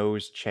weird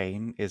nose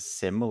chain is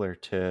similar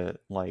to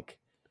like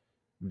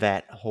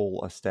that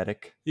whole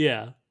aesthetic.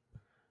 Yeah,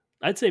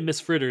 I'd say Miss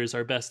Fritter is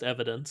our best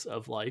evidence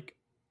of like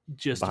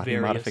just Body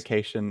various.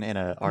 modification in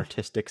an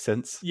artistic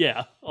sense.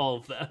 Yeah, all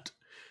of that.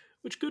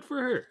 Which good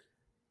for her.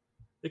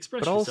 But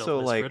Express yourself, also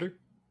Miss like Fritter.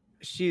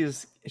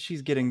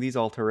 she's getting these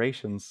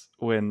alterations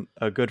when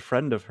a good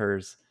friend of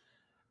hers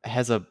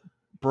has a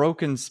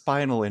broken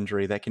spinal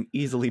injury that can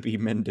easily be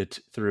mended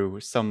through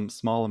some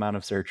small amount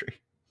of surgery.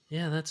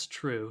 Yeah, that's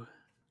true.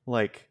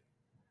 Like,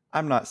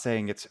 I'm not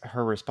saying it's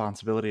her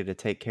responsibility to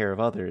take care of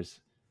others,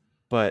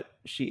 but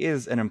she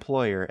is an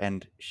employer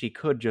and she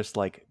could just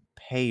like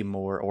pay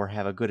more or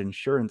have a good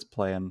insurance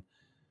plan,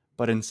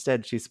 but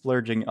instead she's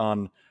splurging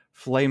on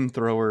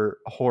flamethrower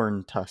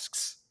horn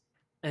tusks.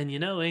 And you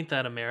know, ain't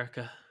that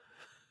America?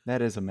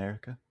 That is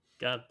America.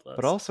 God But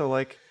bless. also,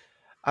 like,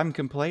 I'm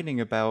complaining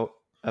about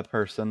a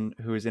person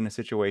who is in a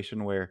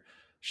situation where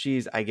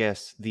she's, I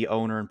guess, the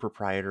owner and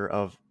proprietor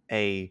of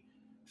a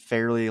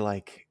fairly,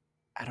 like,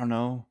 I don't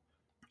know,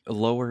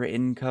 lower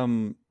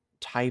income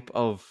type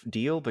of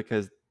deal,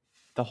 because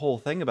the whole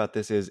thing about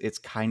this is it's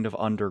kind of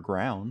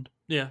underground.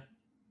 Yeah,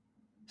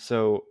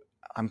 So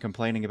I'm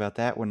complaining about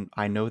that when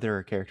I know there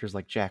are characters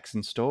like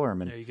Jackson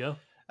Storm and there you go.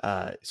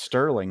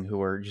 Sterling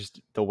who are just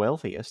the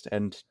wealthiest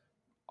and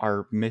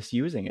are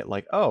misusing it.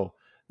 Like, oh,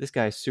 this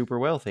guy's super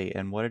wealthy.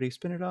 And what did he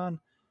spend it on?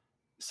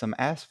 Some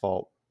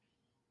asphalt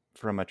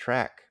from a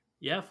track.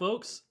 Yeah,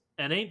 folks.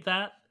 And ain't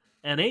that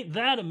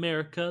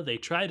America? They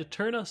try to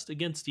turn us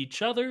against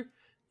each other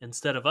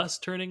instead of us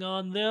turning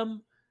on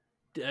them.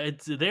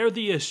 They're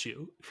the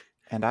issue.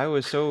 And I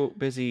was so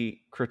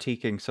busy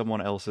critiquing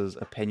someone else's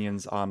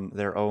opinions on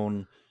their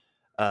own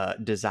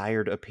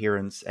desired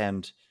appearance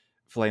and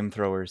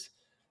flamethrowers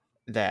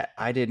that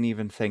I didn't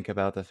even think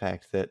about the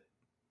fact that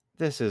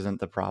this isn't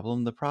the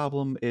problem. The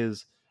problem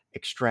is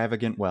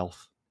extravagant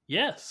wealth.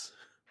 Yes.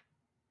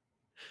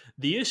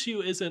 The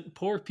issue isn't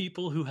poor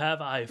people who have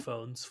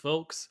iPhones,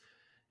 folks.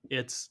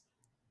 It's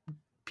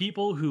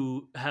people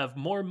who have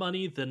more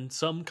money than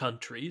some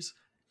countries.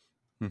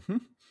 Mm-hmm.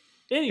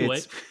 Anyway,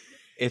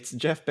 It's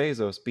Jeff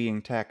Bezos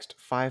being taxed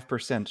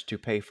 5% to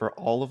pay for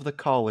all of the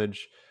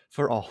college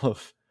for all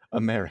of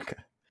America.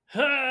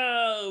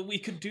 we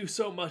could do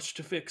so much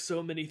to fix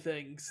so many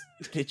things.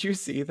 Did you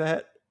see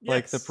that?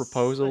 Like the Yes, I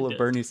proposal of did.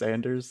 Bernie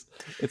Sanders?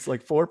 It's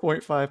like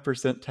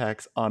 4.5%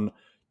 tax on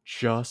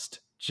just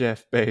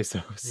Jeff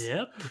Bezos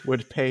Yep.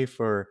 would pay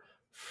for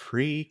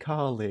free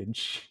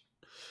college.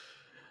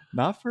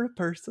 Not for a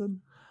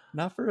person,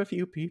 not for a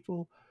few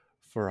people,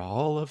 for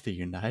all of the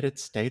United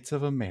States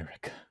of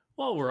America.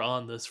 While we're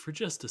on this for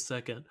just a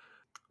second,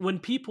 when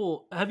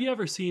people have you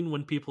ever seen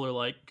when people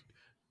are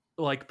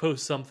like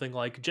post something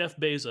like Jeff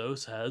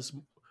Bezos has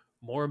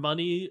more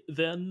money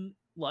than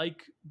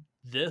like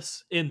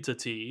this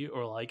entity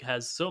or like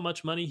has so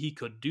much money he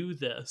could do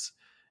this,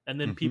 and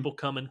then Mm-hmm. people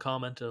come and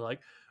comment and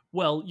like,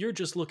 well, you're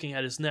just looking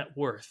at his net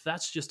worth,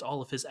 that's just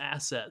all of his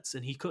assets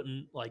and he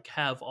couldn't like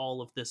have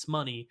all of this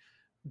money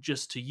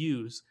just to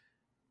use.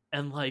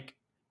 And like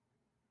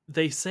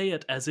they say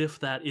it as if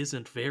that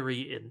isn't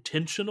very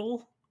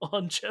intentional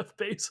on Jeff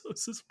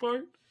Bezos's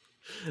part,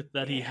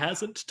 that he Yeah.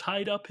 hasn't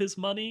tied up his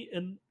money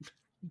in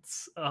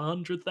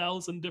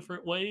 100,000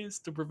 different ways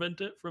to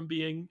prevent it from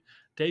being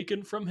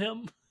taken from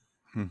him.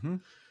 Mm-hmm.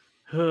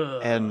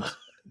 And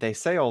they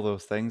say all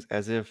those things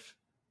as if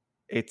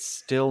it's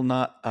still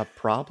not a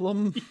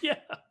problem. Yeah,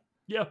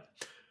 yeah.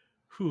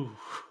 Whew.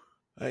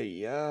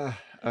 Yeah.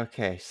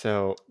 Okay,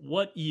 so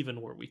What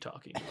even were we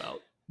talking about?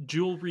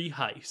 Jewelry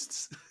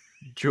heists.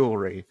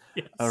 jewelry.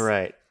 All Yes.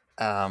 right.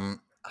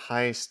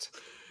 Heist.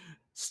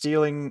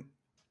 Stealing.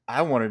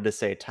 I wanted to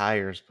say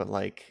tires, but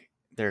like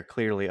there are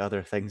clearly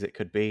other things it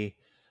could be.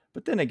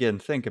 But then again,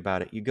 think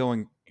about it. You're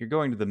going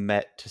to the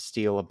Met to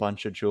steal a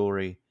bunch of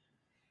jewelry.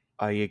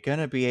 Are you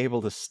gonna be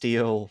able to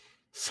steal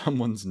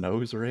someone's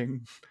nose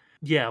ring?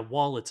 Yeah,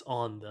 wallets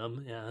on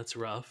them. Yeah, that's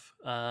rough.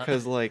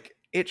 Because like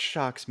it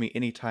shocks me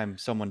anytime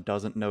someone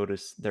doesn't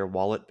notice their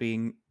wallet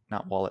being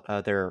not wallet,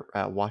 their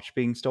watch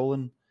being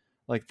stolen.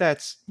 Like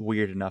that's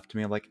weird enough to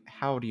me. Like,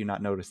 how do you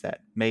not notice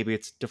that? Maybe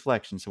it's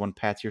deflection. Someone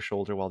pats your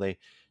shoulder while they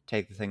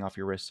take the thing off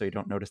your wrist, so you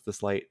don't notice the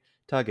slight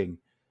tugging.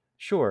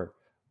 Sure,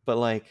 but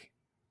like,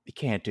 you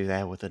can't do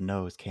that with a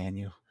nose, can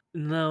you?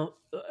 No,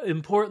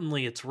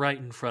 importantly, it's right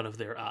in front of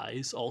their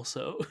eyes,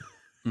 also,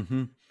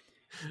 Mm-hmm.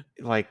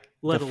 Like the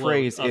let alone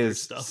phrase other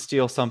is stuff.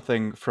 "steal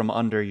something from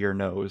under your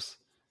nose,"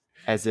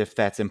 as if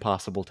that's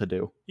impossible to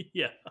do.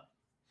 Yeah.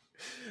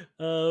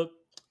 Uh,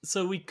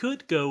 so we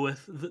could go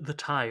with the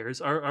tires.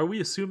 Are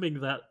we assuming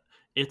that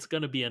it's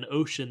going to be an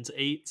Ocean's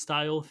 8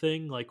 style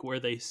thing, like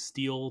where they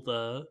steal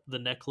the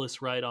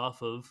necklace right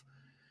off of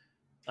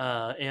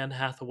Anne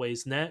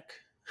Hathaway's neck?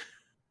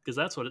 Because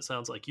that's what it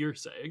sounds like you're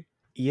saying.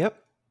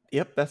 Yep.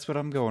 Yep, that's what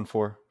I'm going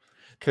for.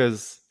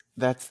 Cuz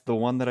that's the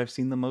one that I've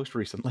seen the most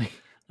recently.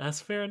 That's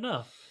fair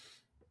enough.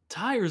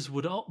 Tires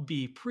would all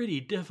be pretty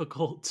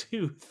difficult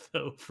too,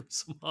 though, for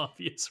some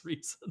obvious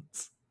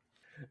reasons.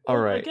 All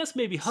Well, I right. guess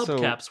maybe So,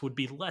 hubcaps would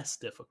be less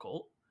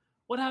difficult.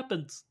 What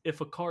happens if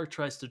a car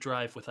tries to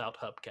drive without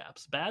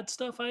hubcaps? Bad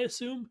stuff, I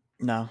assume?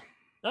 no.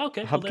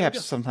 Okay, well, there we Hubcaps go.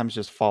 sometimes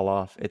just fall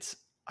off. It's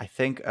I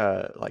think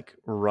like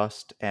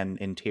rust and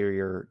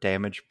interior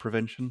damage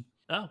prevention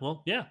Oh,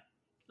 well, yeah.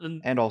 And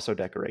and also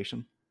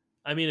decoration.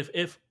 I mean,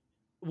 if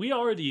we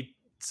already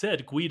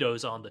said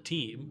Guido's on the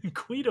team,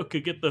 Guido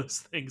could get those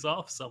things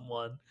off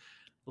someone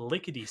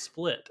lickety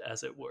split,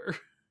 as it were.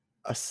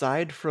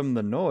 Aside from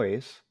the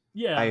noise, I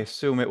Yeah.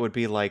 assume it would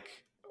be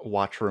like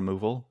watch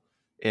removal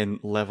in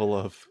level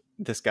of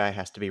this guy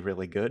has to be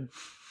really good.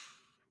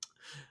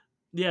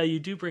 Yeah, you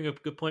do bring up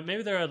a good point.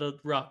 Maybe they're at a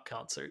rock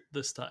concert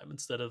this time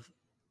instead of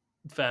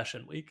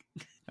Fashion Week.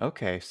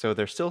 Okay, so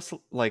they're still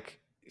like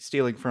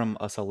stealing from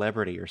a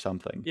celebrity or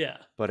something, Yeah.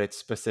 but it's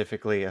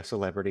specifically a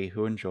celebrity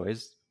who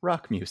enjoys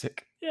rock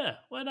music. Yeah,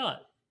 why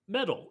not?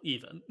 Metal,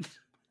 even.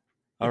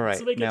 All Let's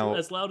right, make it now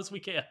as loud as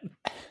we can.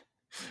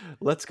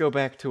 let's go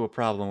back to a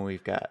problem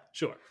we've got.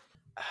 Sure.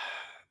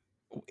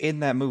 In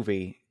that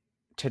movie,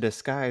 to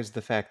disguise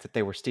the fact that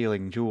they were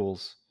stealing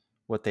jewels,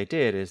 what they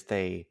did is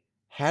they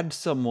had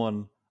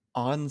someone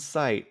on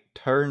site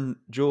turn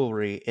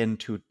jewelry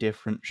into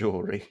different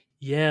jewelry.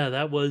 Yeah,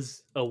 that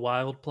was a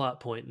wild plot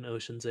point in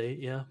Ocean's 8.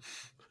 Yeah.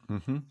 Hmm.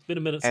 It's been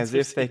a minute since As I've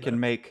if they seen can that.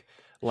 make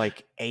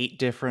like 8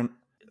 different,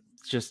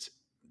 just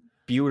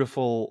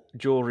beautiful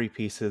jewelry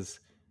pieces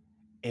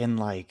in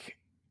like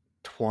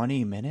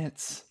 20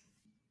 minutes?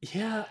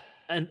 Yeah,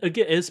 and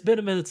again, it's been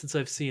a minute since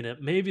I've seen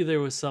it. Maybe there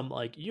was some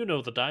like,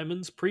 the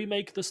diamonds,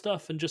 pre-make the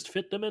stuff and just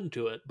fit them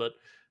into it, but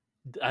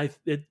I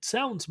it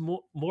sounds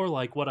more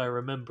like what I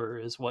remember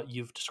is what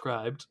you've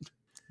described.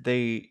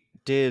 They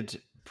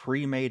did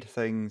pre-made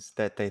things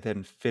that they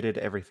then fitted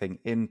everything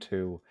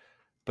into,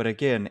 but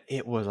again,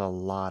 it was a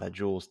lot of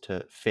jewels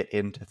to fit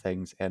into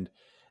things. And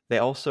they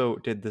also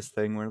did this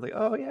thing where like,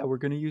 oh yeah, we're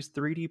going to use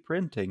 3D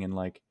printing. And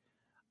like,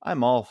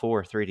 I'm all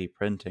for 3D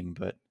printing,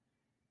 but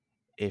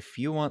if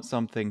you want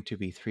something to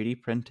be 3D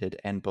printed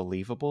and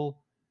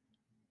believable,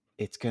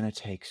 it's going to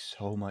take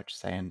so much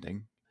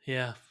sanding.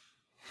 Yeah,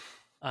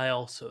 I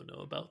also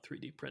know about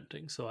 3D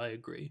printing, so I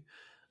agree.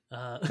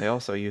 Uh, They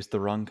also use the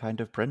wrong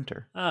kind of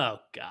printer. oh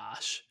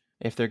gosh.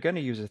 If they're going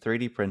to use a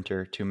 3D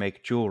printer to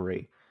make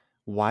jewelry,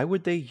 why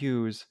would they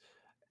use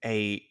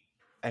a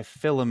a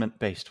filament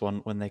based one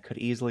when they could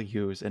easily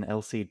use an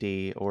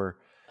LCD or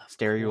Of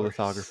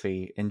course.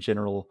 stereolithography in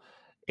general?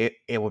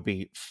 It would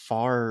be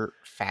far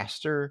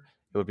faster,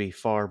 it would be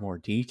far more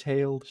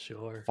detailed,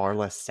 Sure. far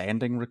less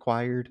sanding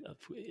required.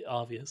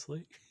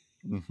 Obviously.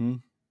 Hmm.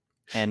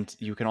 And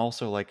you can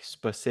also like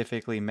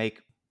specifically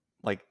make,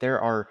 like, there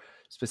are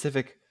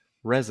specific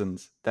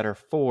resins that are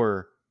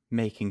for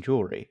making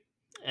jewelry.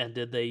 And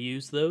did they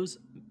use those?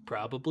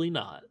 Probably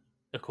not,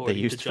 They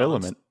according to used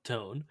John's filament.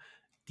 tone.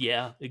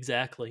 Yeah,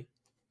 exactly.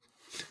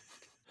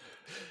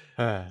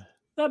 Uh,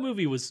 That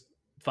movie was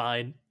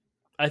fine.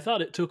 I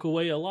thought it took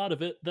away a lot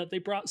of it that they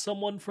brought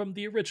someone from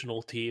the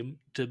original team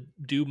to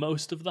do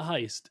most of the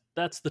heist.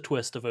 That's the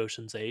twist of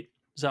Ocean's 8.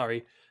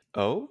 Sorry.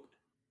 oh,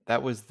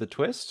 that was the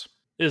twist?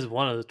 This is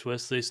one of the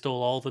twists. They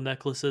stole all the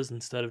necklaces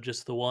instead of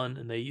just the one,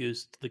 and they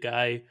used the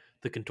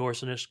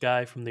contortionist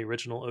guy from the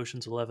original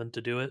Ocean's 11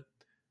 to do it.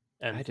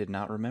 I And did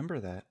not remember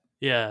that.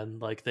 yeah, and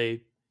like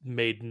they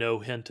made no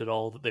hint at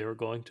all that they were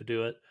going to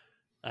do it.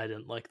 I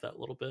didn't like that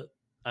little bit.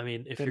 I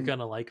mean, if you're Then,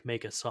 gonna like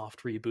make a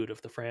soft reboot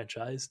of the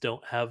franchise,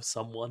 don't have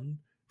someone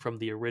from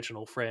the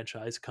original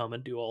franchise come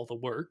and do all the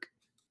work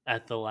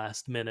at the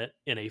last minute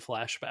in a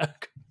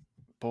flashback.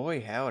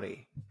 boy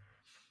howdy.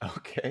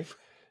 Okay.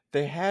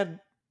 They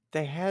had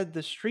they had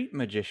the street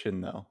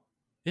magician though.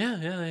 Yeah,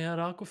 yeah, they had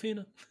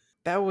Aquafina.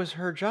 That was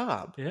her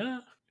job.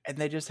 Yeah, And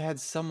they just had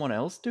someone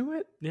else do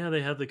it? yeah,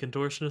 they had the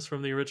contortionist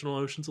from the original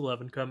Ocean's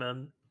 11 come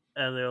in,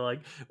 and they're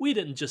like, "We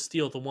didn't just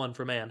steal the one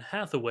from Anne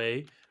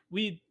Hathaway.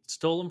 We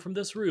stole him from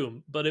this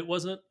room, but it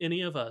wasn't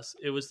any of us.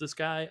 It was this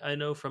guy I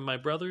know from my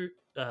brother,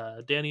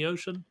 Danny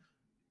Ocean,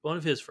 one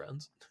of his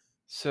friends."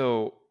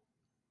 So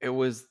it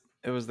was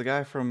the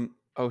guy from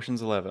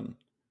Ocean's 11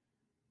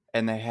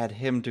 and they had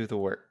him do the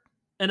work.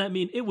 And I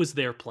mean, it was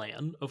their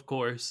plan, of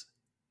course,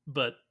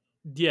 but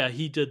yeah,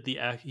 he did the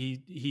act.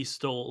 He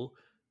stole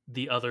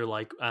the other,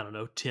 like, I don't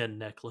know, 10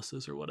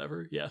 necklaces or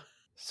whatever. Yeah,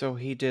 So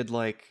he did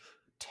like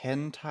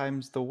 10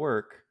 times the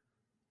work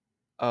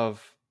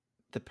of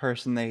the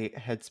person they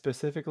had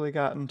specifically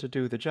gotten to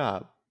do the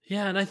job.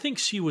 yeah, and I think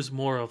she was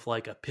more of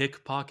like a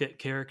pickpocket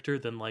character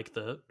than like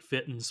the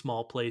fit in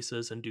small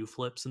places and do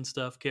flips and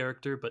stuff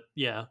character. But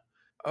yeah,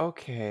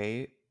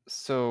 Okay.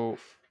 So,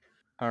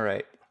 all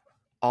right.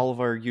 All of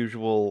our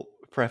usual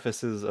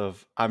prefaces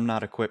of I'm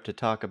not equipped to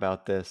talk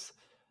about this,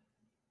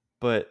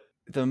 but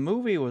the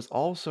movie was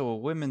also a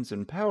women's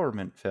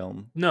empowerment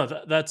film. no,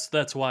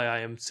 that's why I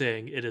am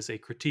saying it is a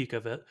critique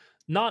of it,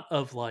 not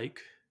of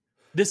like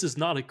this is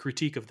not a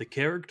critique of the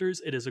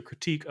characters. It is a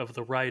critique of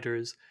the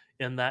writers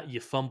in that you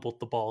fumbled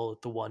the ball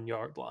at the 1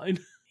 yard line.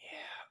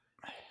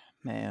 Yeah,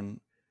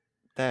 man,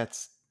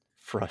 that's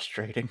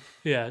frustrating.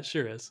 Yeah, it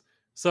sure is.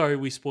 Sorry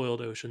we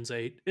spoiled Ocean's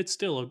 8. It's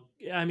still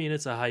I mean,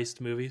 it's a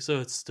heist movie, so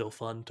it's still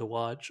fun to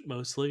watch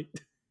mostly.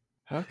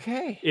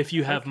 Okay, If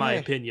you have my okay.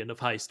 opinion of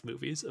heist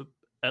movies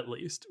at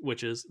least,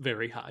 which is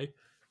very high.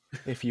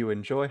 If you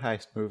enjoy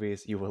heist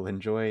movies, you will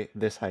enjoy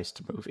this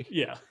heist movie.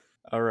 Yeah.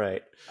 All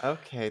right.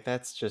 Okay,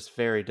 that's just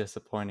very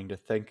disappointing to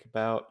think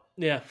about.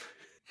 Yeah.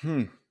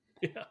 Hmm.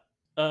 Yeah.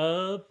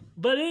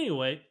 But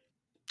anyway,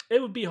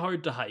 it would be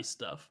hard to heist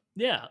stuff.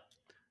 Yeah.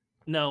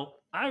 Now,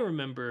 I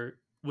remember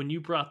when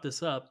you brought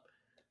this up,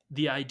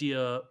 the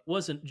idea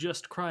wasn't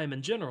just crime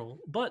in general,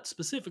 but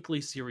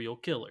specifically serial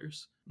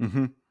killers.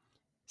 Mm-hmm.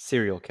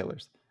 Serial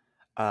killers.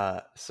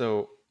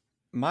 So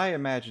my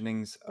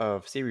imaginings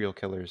of serial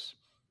killers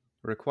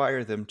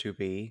require them to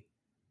be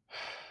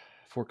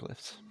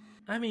forklifts.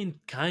 I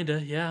mean,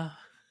 kinda, yeah.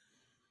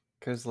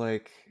 Because,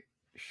 like,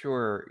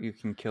 sure, you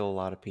can kill a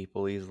lot of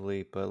people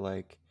easily, but,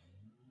 like,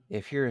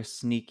 if you're a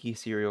sneaky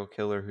serial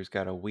killer who's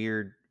got a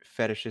weird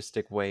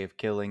fetishistic way of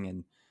killing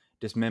and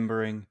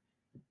dismembering,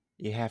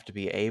 you have to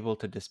be able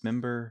to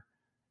dismember,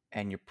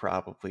 and you're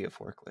probably a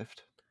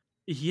forklift.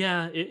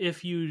 Yeah,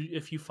 if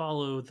you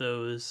follow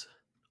those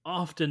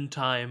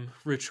oftentimes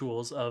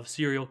rituals of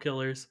serial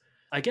killers,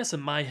 I guess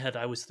in my head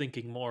I was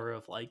thinking more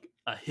of like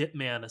a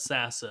hitman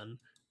assassin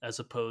as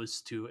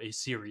opposed to a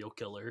serial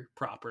killer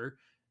proper.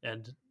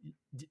 And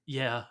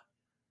yeah,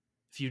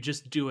 if you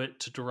just do it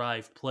to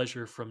derive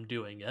pleasure from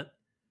doing it.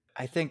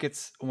 I think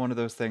it's one of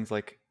those things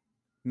like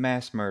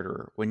mass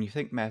murderer. When you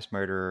think mass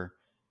murderer,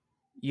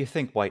 you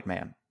think white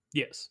man.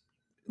 Yes.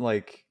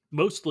 Like,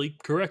 Mostly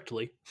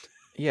correctly.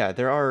 yeah,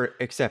 there are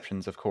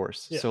exceptions, of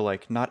course. Yeah. So,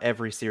 like, not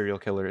every serial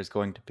killer is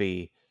going to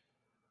be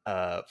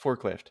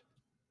forklift.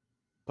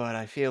 But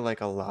I feel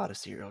like a lot of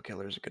serial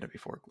killers are going to be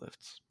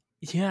forklifts.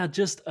 Yeah,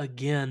 just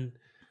again,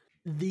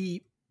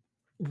 the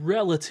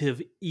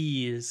relative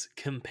ease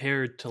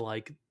compared to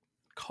like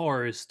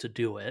cars to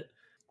do it.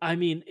 I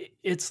mean,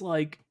 it's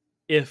like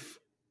if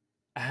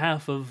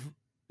half of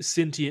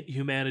sentient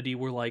humanity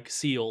were like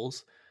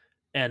seals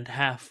and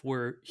half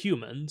were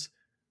humans,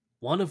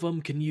 one of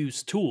them can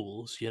use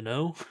tools, you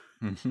know?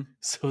 Mm-hmm.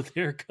 So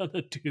they're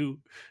gonna do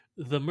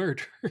the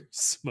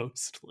murders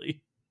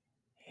mostly.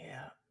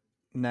 Yeah.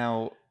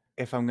 Now,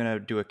 if I'm going to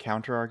do a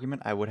counter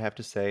argument, I would have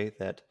to say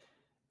that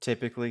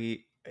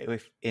typically,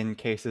 if in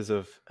cases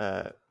of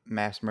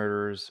mass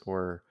murderers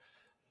or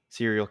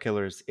serial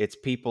killers, it's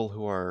people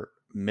who are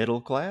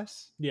middle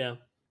class, Yeah.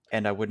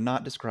 and I would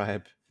not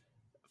describe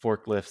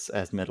forklifts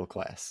as middle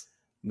class.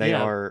 They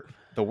Yeah. are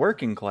the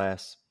working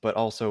class, but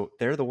also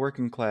they're the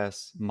working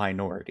class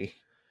minority.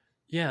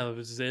 Yeah,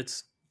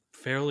 it's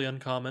fairly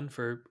uncommon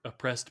for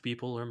oppressed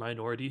people or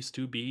minorities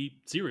to be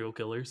serial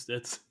killers.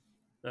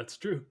 That's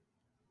true.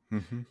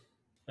 Mm-hmm.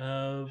 Uh,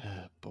 Oh,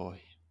 boy.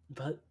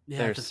 but yeah,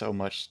 There's so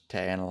much to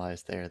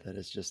analyze there that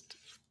is just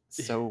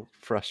so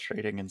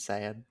frustrating and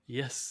sad.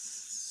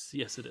 yes,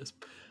 it is.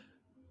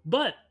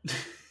 But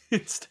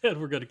instead,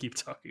 we're gonna keep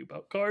talking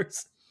about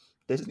cars.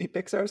 Disney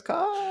Pixar's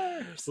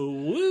Cars!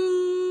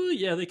 Woo!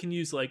 Yeah, they can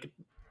use like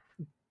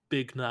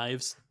big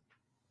knives,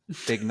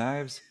 Big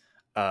knives.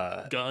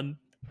 Uh, gun.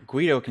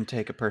 Guido can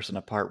take a person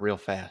apart real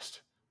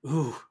fast.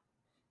 Ooh,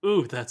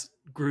 ooh, that's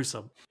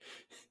gruesome.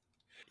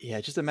 Yeah,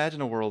 just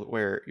imagine a world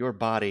where your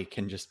body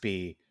can just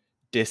be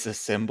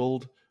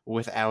disassembled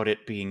without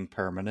it being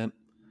permanent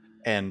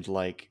and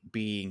like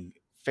being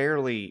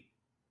fairly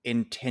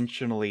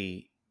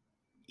intentionally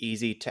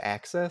easy to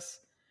access.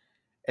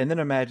 And then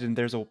imagine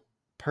there's a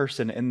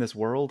person in this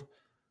world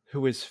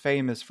who is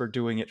famous for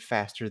doing it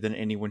faster than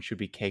anyone should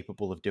be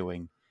capable of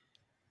doing.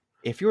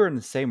 If you're in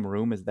the same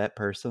room as that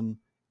person,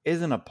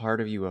 isn't a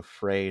part of you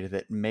afraid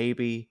that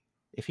maybe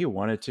if he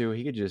wanted to,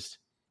 he could just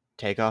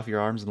take off your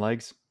arms and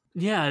legs?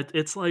 Yeah,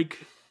 it's like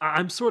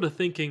I'm sort of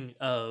thinking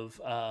of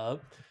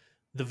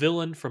the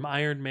villain from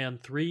Iron Man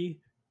 3,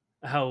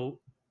 how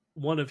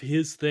one of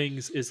his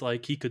things is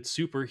like he could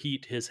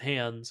superheat his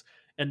hands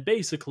and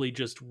basically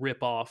just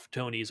rip off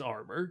Tony's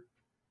armor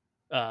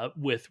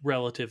with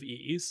relative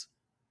ease.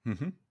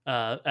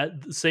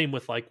 Mm-hmm. Same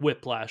with like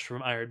Whiplash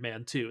from Iron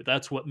Man 2.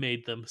 That's what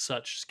made them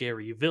such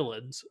scary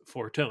villains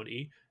for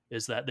Tony,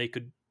 is that they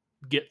could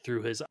get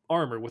through his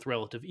armor with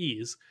relative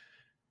ease.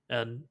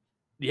 And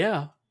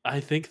yeah, I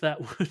think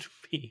that would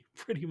be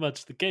pretty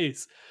much the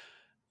case.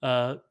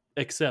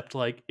 Except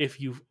like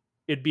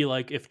it'd be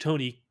like if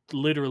Tony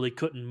literally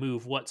couldn't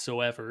move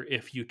whatsoever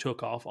if you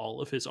took off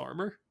all of his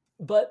armor.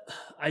 But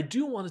I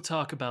do want to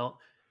talk about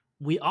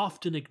we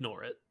often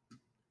ignore it,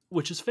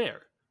 which is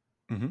fair.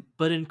 Mm-hmm.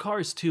 But in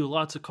Cars 2,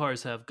 lots of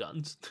cars have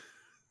guns.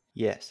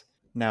 Yes.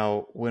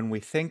 Now, when we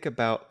think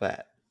about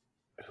that,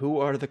 who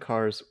are the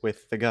cars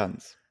with the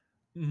guns?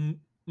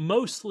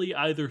 Mostly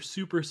either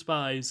super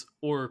spies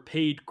or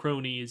paid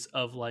cronies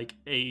of like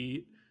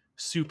a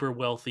super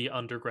wealthy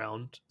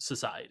underground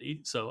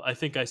society. So I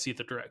think I see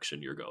the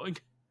direction you're going.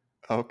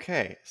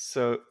 Okay,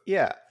 so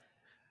yeah,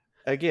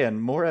 again,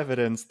 more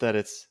evidence that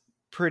it's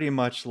pretty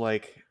much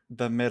like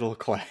the middle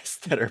class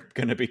that are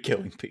going to be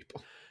killing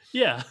people.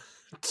 Yeah,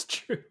 it's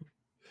true.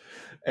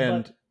 But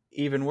And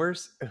even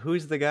worse,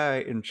 who's the guy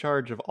in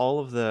charge of all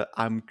of the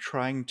I'm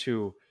trying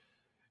to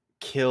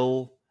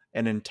kill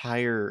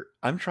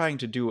I'm trying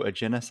to do a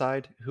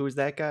genocide? Who is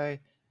that guy?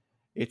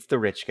 It's the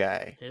rich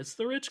guy. it's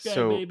the rich guy,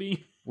 So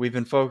baby. we've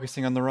been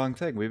focusing on the wrong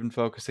thing. We've been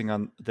focusing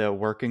on the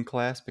working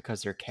class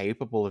because they're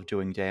capable of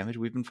doing damage.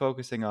 We've been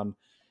focusing on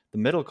the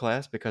middle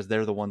class because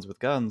they're the ones with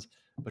guns.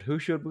 But who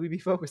should we be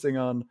focusing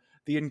on?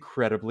 The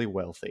incredibly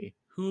wealthy.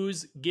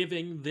 Who's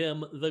giving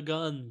them the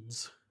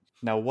guns?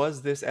 Now,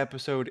 was this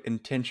episode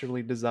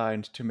intentionally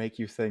designed to make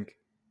you think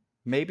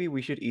maybe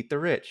we should eat the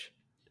rich?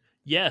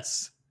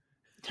 Yes.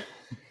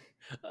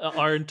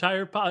 Our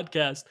entire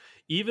podcast,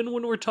 even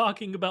when we're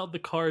talking about the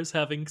cars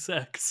having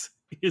sex,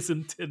 is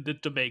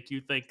intended to make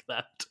you think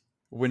that.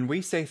 When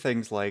we say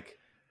things like,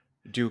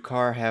 do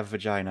car have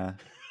vagina?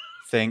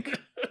 Think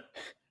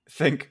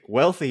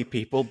wealthy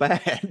people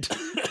bad.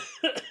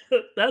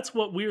 That's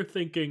what we're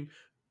thinking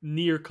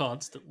near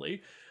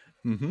constantly.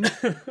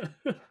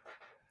 Mm-hmm.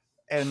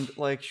 And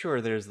like, sure,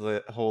 there's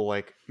the whole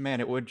like, man,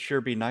 it would sure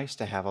be nice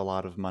to have a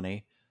lot of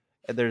money.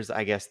 And there's,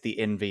 I guess, the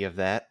envy of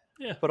that.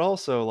 Yeah. But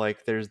also,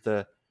 like, there's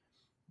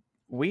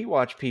we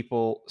watch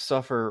people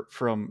suffer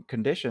from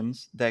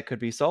conditions that could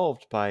be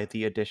solved by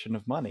the addition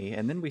of money.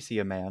 And then we see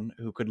a man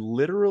who could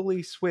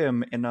literally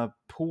swim in a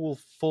pool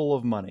full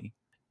of money.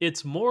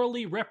 It's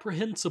morally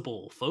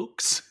reprehensible,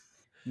 folks.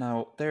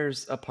 Now,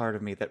 there's a part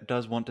of me that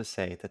does want to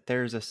say that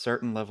there's a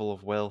certain level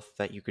of wealth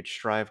that you could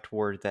strive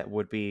toward that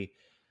would be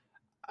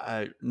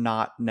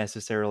not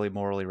necessarily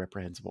morally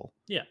reprehensible.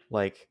 Yeah.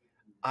 Like,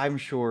 I'm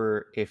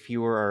sure if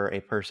you are a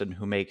person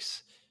who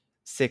makes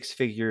six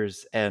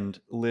figures and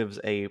lives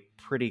a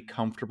pretty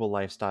comfortable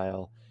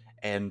lifestyle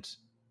and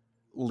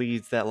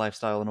leads that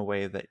lifestyle in a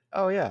way that,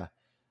 oh yeah,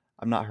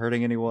 I'm not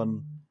hurting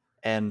anyone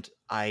and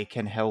I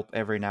can help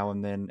every now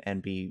and then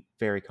and be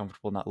very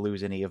comfortable, not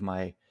lose any of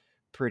my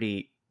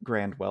pretty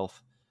grand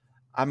wealth.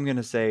 I'm going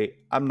to say,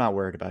 I'm not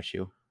worried about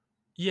you.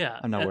 Yeah,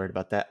 I'm not worried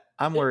about that.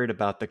 I'm it- worried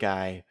about the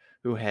guy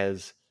who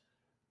has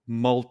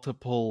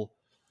multiple,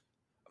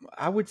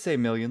 I would say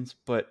millions,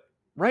 but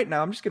right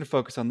now I'm just going to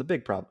focus on the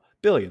big problem.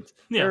 Billions.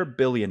 There yeah. are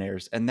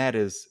billionaires, and that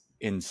is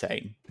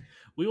insane.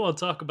 We want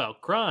to talk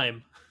about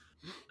crime.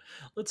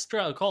 Let's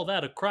try to call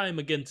that a crime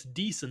against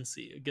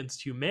decency,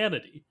 against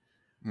humanity.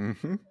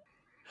 Mm-hmm.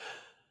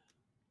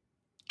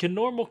 Can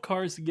normal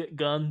cars get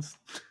guns?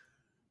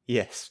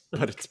 Yes,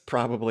 but it's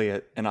probably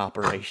an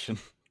operation.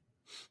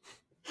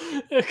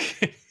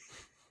 Okay.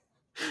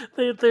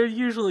 They're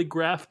usually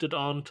grafted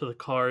onto the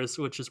cars,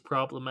 which is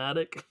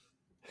problematic.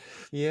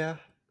 Yeah.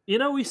 You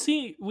know,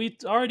 we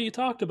already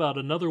talked about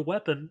another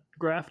weapon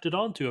grafted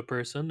onto a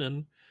person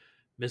in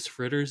Miss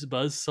Fritter's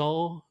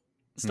buzzsaw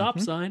stop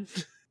Mm-hmm. sign.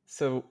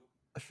 So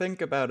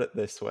think about it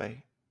this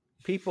way: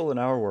 people in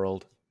our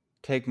world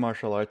take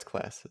martial arts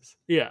classes,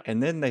 Yeah.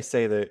 and then they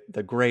say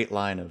the great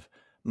line of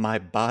 "My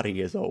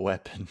body is a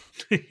weapon."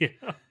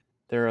 Yeah.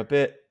 They're a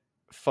bit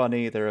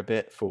funny. They're a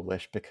bit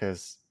foolish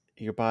because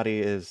your body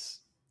is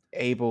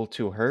able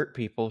to hurt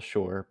people,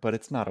 sure, but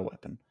it's not a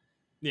weapon.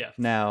 Yeah.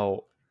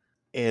 Now,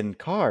 in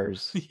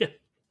cars, Yeah.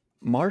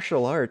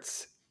 martial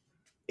arts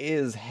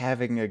is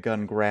having a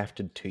gun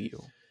grafted to you.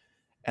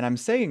 And I'm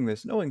saying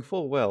this knowing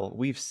full well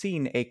we've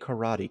seen a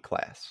karate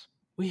class.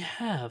 We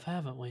have,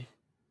 haven't we?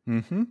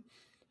 Mm-hmm.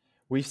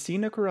 We've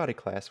seen a karate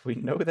class. We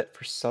know that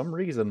for some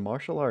reason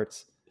martial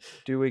arts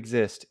do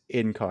exist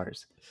in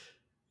cars.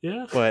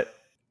 Yeah. But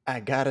I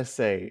gotta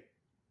say,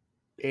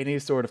 any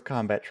sort of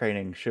combat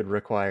training should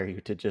require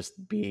you to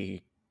just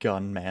be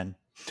gun man.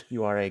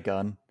 You are a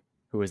gun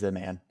who is a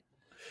man.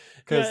 Yeah.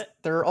 Because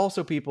there are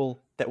also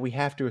people that we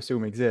have to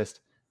assume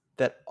exist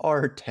that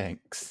are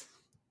tanks.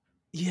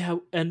 Yeah,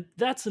 and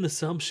that's an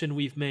assumption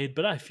we've made,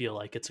 but I feel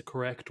like it's a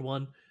correct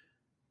one.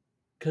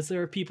 Because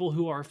there are people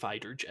who are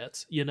fighter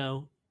jets,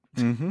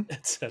 Mm-hmm.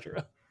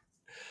 etc.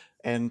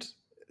 And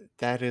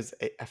that is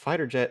a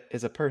fighter jet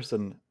is a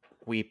person,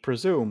 we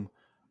presume,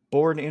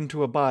 born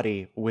into a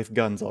body with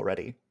guns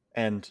already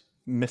and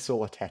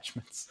missile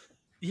attachments.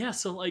 Yeah,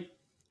 so like,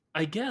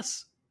 I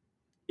guess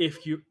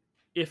if you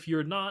if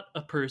you're not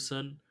a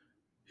person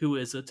who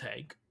is a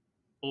tank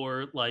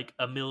or like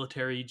a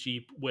military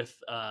jeep with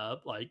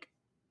like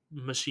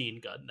machine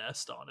gun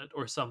nest on it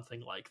or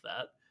something like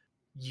that,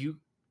 you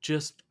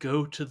just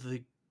go to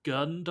the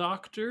gun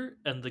doctor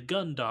and the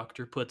gun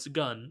doctor puts a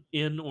gun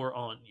in or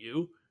on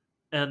you.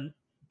 And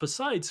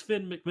besides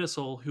Finn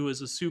McMissile, who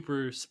is a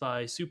super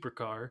spy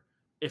supercar,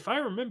 if I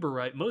remember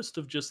right, most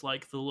of just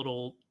like the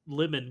little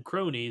lemon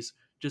cronies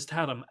just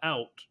had him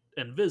out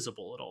and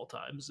visible at all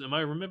times. Am I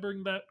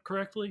remembering that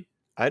correctly?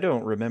 I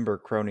don't remember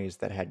cronies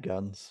that had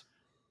guns.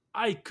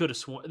 I could have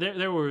sworn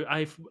there were.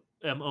 I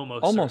am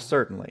almost Almost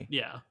certain. certainly.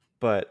 Yeah.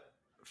 But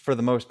for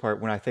the most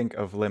part, when I think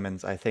of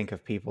lemons, I think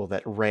of people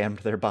that rammed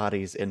their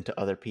bodies into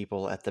other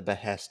people at the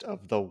behest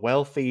of the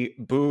wealthy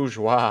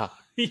bourgeois.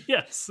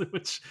 Yes,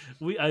 which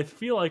I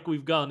feel like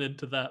we've gone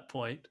into that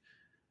point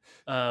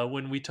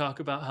when we talk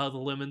about how the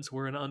lemons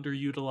were an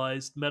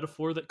underutilized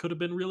metaphor that could have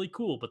been really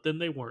cool, but then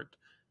they weren't.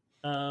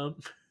 Um,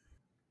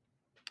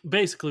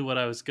 Basically, what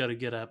I was gonna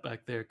get at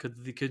back there,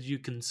 could you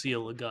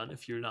conceal a gun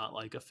if you're not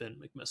like a Finn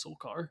McMissile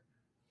car?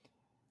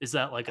 Is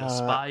that like a Uh,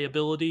 spy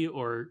ability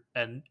or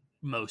and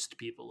most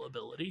people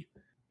ability?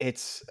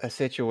 it's a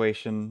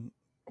situation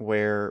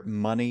where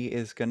money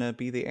is going to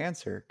be the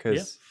answer. Yeah,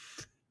 Because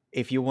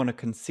if you want a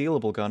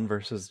concealable gun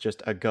versus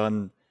just a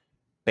gun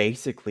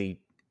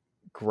basically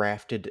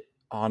grafted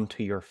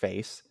onto your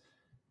face,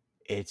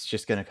 it's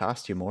just going to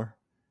cost you more.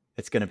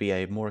 It's going to be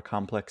a more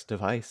complex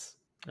device.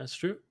 that's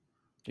true.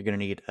 You're going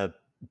to need a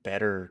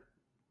better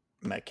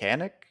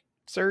mechanic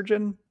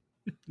surgeon.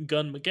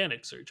 Gun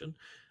mechanic surgeon,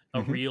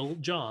 a Mhm. real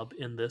job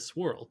in this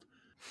world.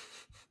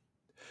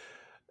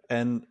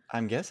 And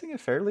I'm guessing a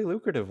fairly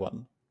lucrative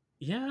one.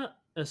 Yeah,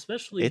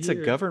 especially It's a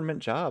here. government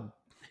job.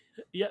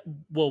 Yeah,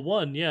 well,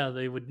 one, yeah,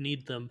 they would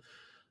need them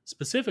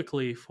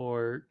specifically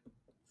for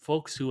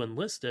folks who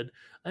enlisted.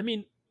 I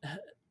mean,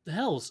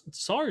 hell,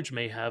 Sarge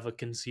may have a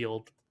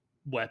concealed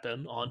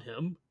weapon on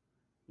him.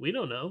 We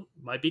don't know.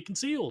 Might be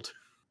concealed.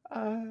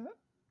 Uh,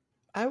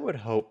 I would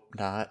hope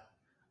not,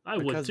 I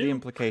would because the too.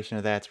 implication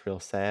of that's real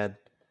sad.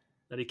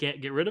 That he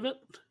can't get rid of it.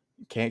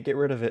 Can't get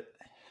rid of it.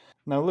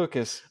 Now,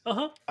 Lucas, Uh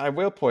huh. I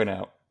will point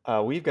out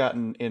we've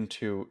gotten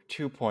into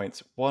 2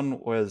 points. One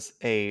was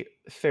a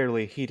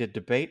fairly heated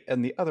debate,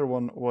 and the other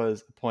one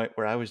was a point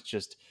where I was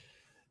just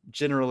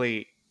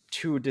generally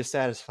too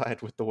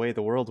dissatisfied with the way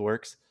the world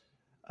works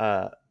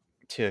uh,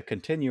 to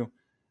continue.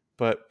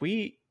 But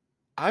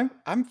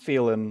I'm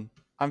feeling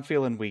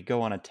we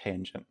go on a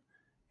tangent,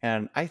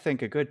 and I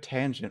think a good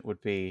tangent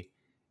would be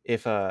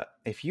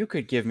if you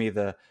could give me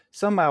the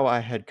somehow I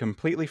had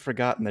completely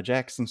forgotten that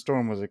Jackson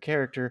Storm was a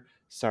character,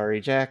 sorry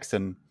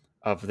Jackson,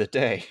 of the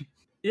day.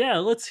 Yeah,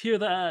 let's hear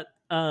that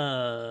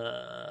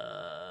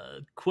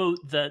quote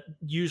that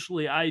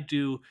usually I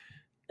do,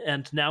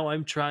 and now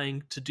I'm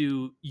trying to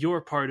do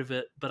your part of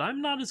it, but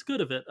I'm not as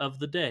good of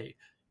the day.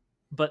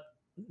 But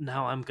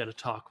now I'm going to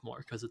talk more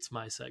because it's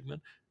my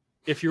segment.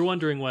 If you're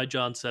wondering why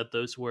John said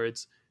those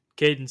words,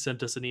 Caden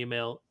sent us an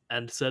email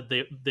and said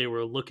they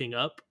were looking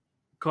up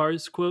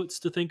Cars quotes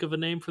to think of a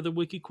name for the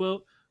wiki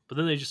quote, but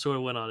then they just sort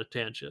of went on a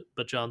tangent.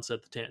 But John said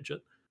the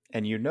tangent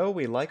And you know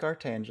we like our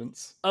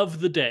tangents. of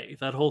the day.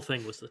 That whole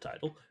thing was the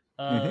title.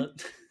 Mm-hmm. Uh,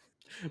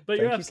 but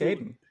you're Thank you,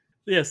 absolutely Caden.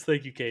 yes.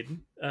 Thank you, Caden.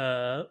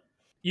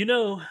 You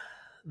know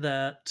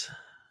that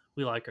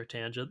we like our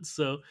tangents,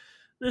 so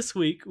this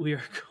week we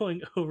are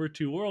going over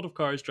to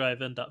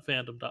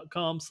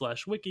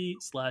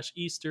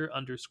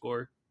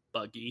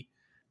worldofcarsdrivein.fandom.com/wiki/Easter_buggy.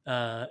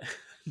 Uh,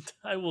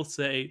 I will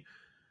say,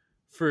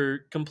 for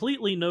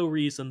completely no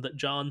reason that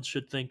John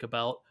should think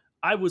about,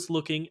 I was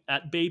looking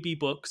at baby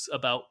books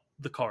about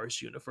the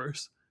Cars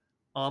universe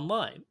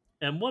online,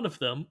 and one of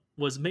them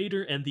was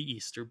Mater and the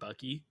Easter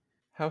Buggy.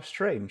 How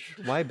strange.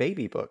 Why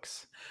baby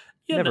books?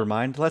 You know, Never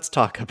mind. Let's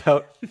talk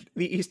about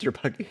the Easter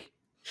Buggy.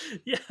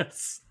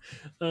 yes.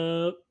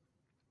 Uh,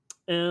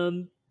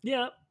 and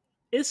yeah,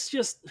 it's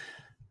just,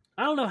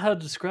 I don't know how to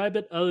describe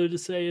it other to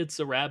say it's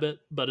a rabbit,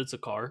 but it's a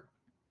car.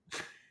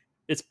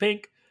 It's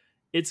pink.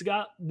 It's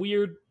got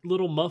weird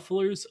little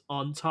mufflers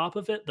on top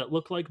of it that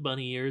look like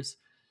bunny ears,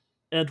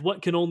 and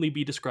what can only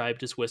be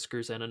described as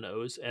whiskers and a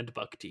nose and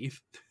buck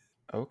teeth.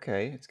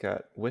 Okay, it's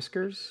got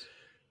whiskers,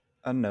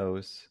 a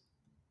nose,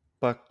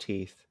 buck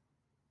teeth,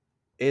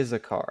 is a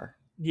car.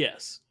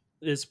 Yes,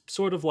 it's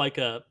sort of like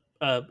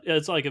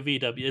it's like a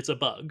VW. It's a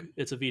bug.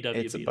 It's a VW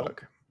It's a Beetle,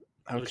 bug.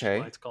 which is why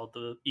Okay. it's called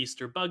the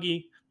Easter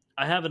Buggy.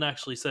 I haven't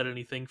actually said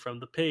anything from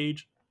the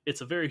page.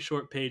 It's a very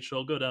short page, so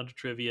I'll go down to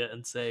trivia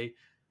and say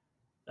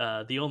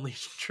the only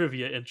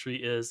trivia entry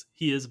is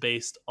he is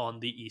based on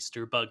the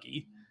Easter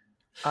Buggy.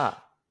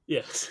 Ah,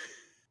 Yes.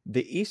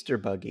 the Easter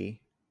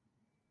Buggy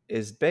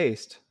is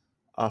based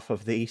off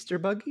of the Easter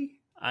Buggy?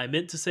 I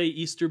meant to say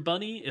Easter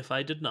Bunny if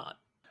I did not.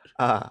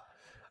 Ah,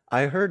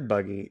 I heard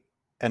Buggy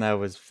and I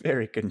was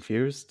very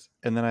confused,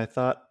 and then I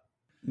thought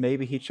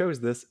maybe he chose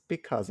this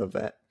because of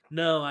that.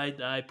 No,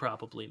 I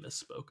probably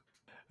misspoke.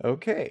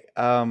 Okay.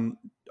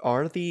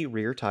 Are the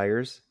rear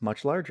tires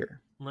much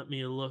larger? Let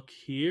me look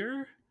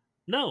here.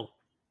 No,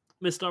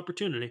 missed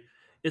opportunity.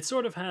 It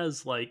sort of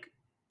has like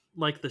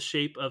the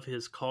shape of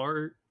his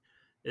car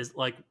is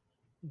like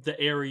the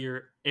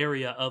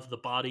area of the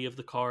body of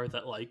the car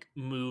that like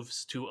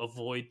moves to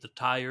avoid the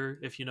tire,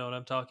 if you know what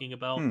I'm talking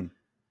about, Hmm.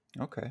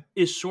 Okay.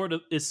 is sort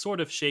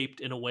of shaped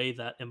in a way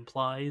that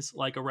implies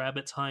like a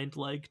rabbit's hind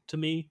leg to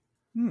me.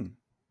 Hmm.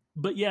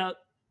 But yeah,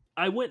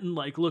 I went and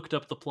like looked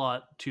up the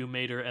plot to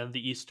Mater and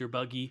the Easter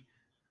Buggy,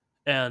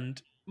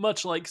 and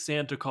much like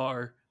Santa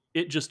Car,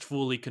 it just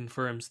fully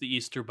confirms the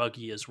Easter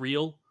Buggy is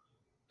real.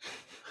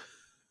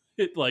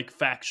 It like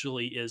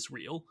factually is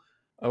real.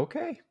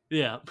 Okay.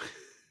 Yeah.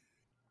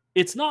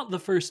 It's not the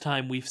first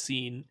time we've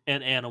seen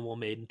an animal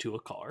made into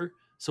a car,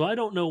 so I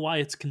don't know why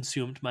it's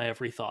consumed my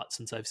every thought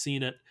since I've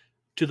seen it,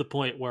 to the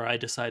point where I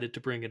decided to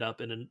bring it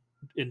up in an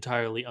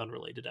entirely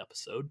unrelated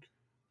episode.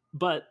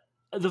 But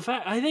the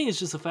fact, I think it's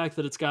just the fact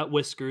that it's got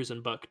whiskers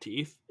and buck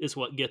teeth is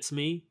what gets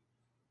me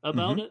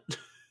about Mm-hmm. it.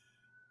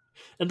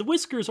 And the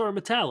whiskers are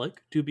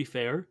metallic, to be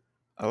fair,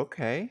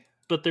 Okay.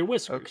 but they're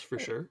whiskers for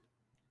Okay. sure.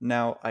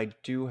 Now, I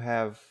do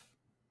have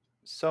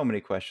so many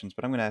questions,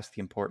 but I'm going to ask the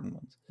important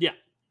ones. Yeah,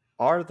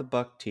 Are the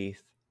buck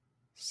teeth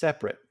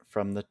separate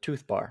from the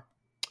tooth bar?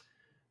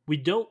 we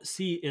don't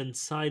see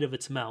inside of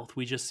its mouth,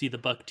 we just see the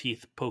buck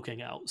teeth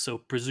poking out, so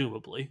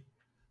presumably,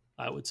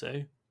 I would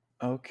say.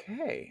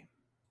 Okay.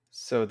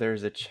 So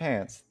there's a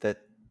chance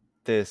that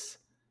this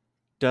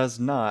does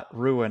not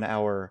ruin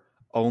our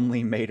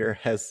only mater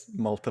has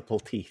multiple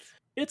teeth.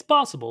 It's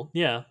possible,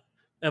 yeah.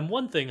 And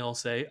one thing I'll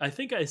say, I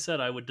think I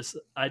said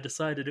I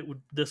decided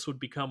this would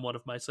become one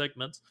of my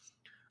segments.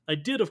 I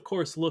did, of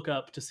course, look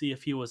up to see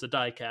if he was a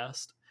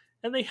diecast,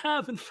 and they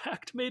have, in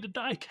fact, made a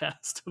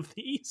diecast of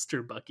the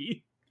Easter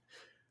Buggy.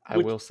 I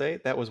Which, will say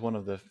that was one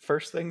of the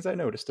first things I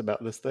noticed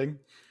about this thing.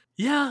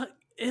 yeah,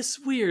 it's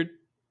weird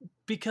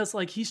because,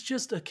 like, he's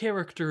just a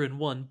character in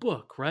one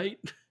book, right?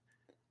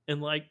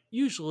 And, like,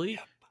 usually,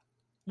 Yep.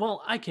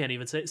 well, I can't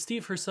even say it.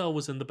 Steve Hercel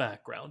was in the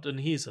background, and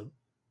he's a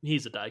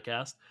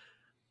diecast.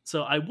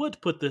 So I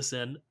would put this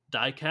in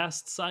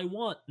diecasts I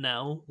want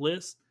now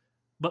list,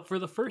 but for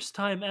the first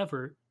time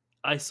ever,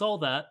 I saw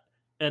that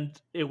and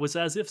it was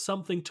as if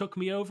something took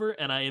me over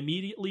and I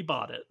immediately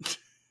bought it.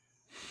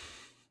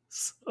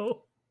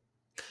 So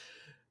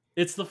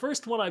it's the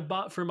first one I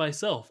bought for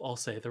myself, I'll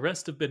say. The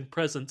rest have been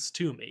presents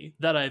to me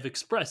that I've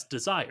expressed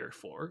desire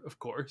for, of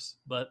course,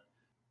 but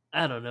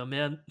I don't know,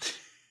 man.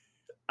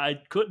 I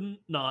couldn't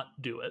not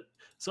do it.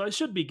 So I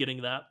should be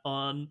getting that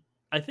on,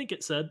 I think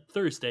it said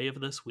Thursday of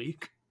this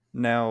week.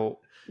 Now,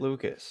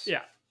 Lucas,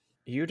 Yeah.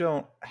 you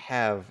don't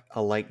have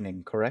a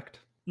lightning, correct?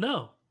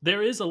 No.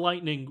 There is a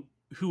lightning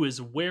who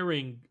is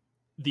wearing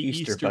the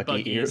Easter Easter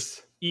Buggy Buggy's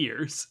ears.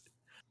 ears,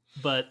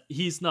 but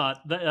he's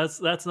not.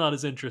 That's not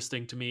as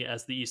interesting to me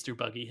as the Easter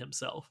Buggy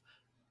himself.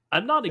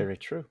 I'm not. Very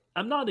true.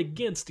 I'm not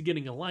against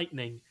getting a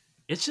lightning.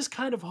 It's just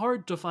kind of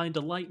hard to find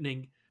a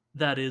lightning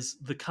that is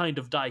the kind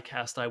of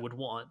diecast I would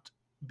want,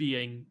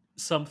 being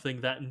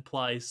something that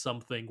implies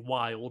something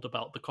wild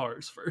about the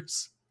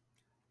Carsverse.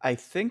 I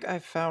think I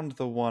found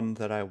the one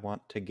that I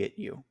want to get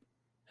you.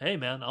 Hey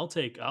man,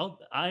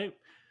 I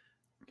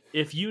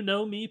if you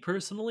know me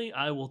personally,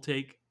 I will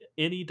take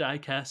any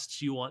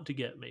diecasts you want to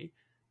get me.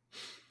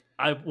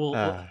 I will.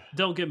 Uh,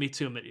 Don't get me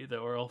too many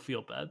though, or I'll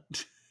feel bad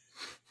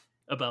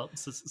about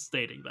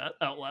stating that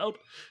out loud.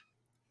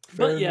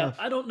 Fair But yeah, enough.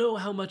 I don't know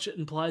how much it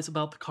implies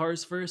about the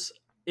Carsverse.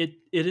 It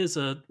is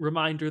a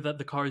reminder that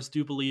the Cars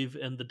do believe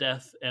in the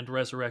death and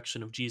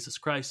resurrection of Jesus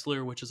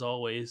Chrysler, which is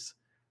always,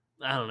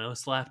 I don't know, a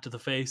slap to the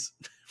face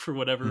for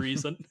whatever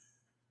reason.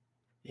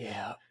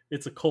 Yeah.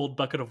 It's a cold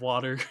bucket of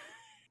water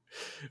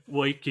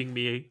waking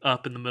me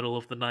up in the middle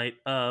of the night.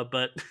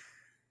 But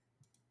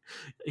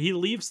he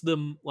leaves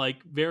them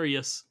like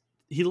various.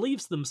 He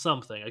leaves them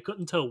something. I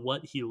couldn't tell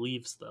what he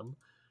leaves them,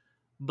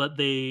 but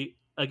they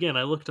again.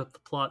 I looked up the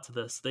plot to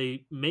this.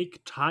 They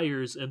make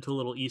tires into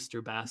little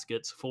Easter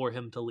baskets for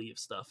him to leave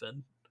stuff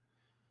in.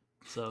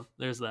 So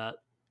there's that.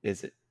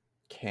 Is it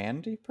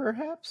candy,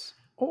 perhaps?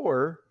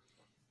 Or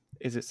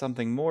is it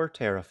something more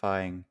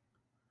terrifying?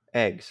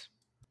 Eggs.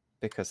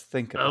 Because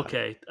think about it.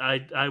 Okay,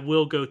 I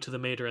will go to the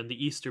Mater and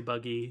the Easter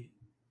Buggy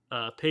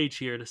page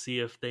here to see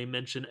if they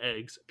mention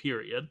eggs.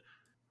 Period.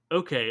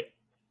 Okay,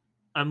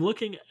 I'm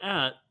looking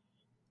at.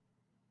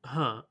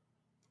 Huh.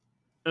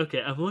 Okay,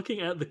 I'm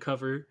looking at the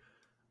cover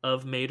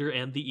of Mater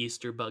and the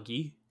Easter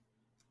Buggy,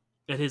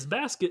 and his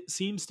basket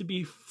seems to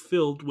be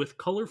filled with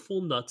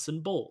colorful nuts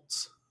and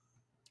bolts.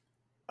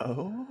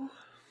 Oh?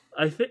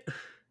 I think.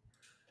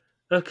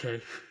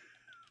 Okay.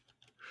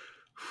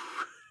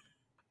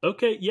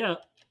 Okay, yeah.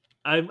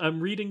 I'm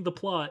reading the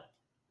plot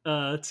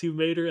to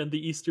Mater and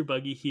the Easter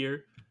Buggy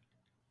here.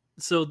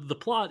 So the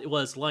plot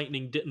was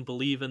Lightning didn't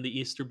believe in the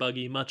Easter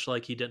Buggy, much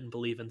like he didn't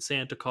believe in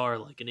Santa Car,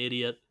 like an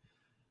idiot.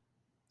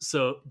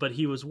 So, but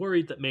he was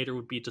worried that Mater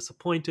would be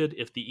disappointed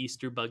if the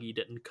Easter Buggy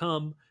didn't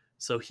come,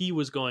 so he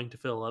was going to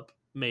fill up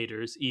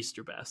Mater's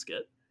Easter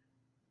basket.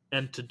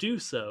 And to do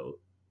so,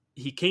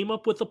 he came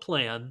up with a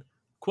plan.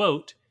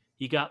 Quote,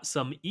 he got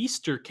some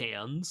Easter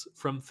cans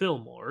from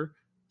Fillmore,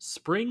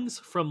 springs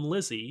from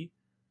Lizzie,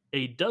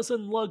 a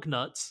dozen lug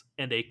nuts,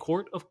 and a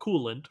quart of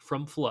coolant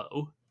from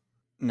Flo.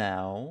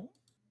 Now,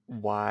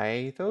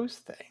 why those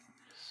things?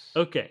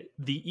 Okay,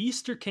 the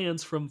Easter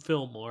cans from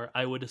Fillmore,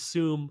 I would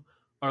assume,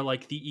 are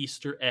like the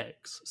Easter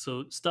eggs,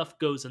 so stuff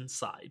goes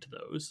inside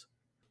those.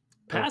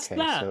 Past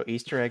Okay, so that,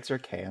 Easter eggs are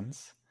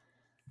cans.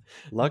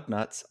 Lug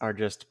nuts are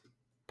just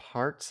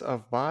parts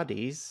of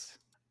bodies.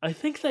 I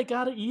think they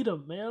gotta eat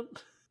them, man.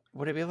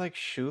 Would it be like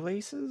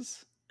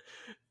shoelaces?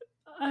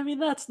 I mean,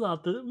 that's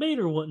not the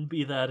Mater wouldn't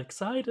be that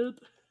excited.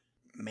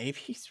 Maybe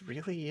he's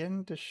really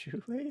into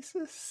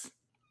shoelaces?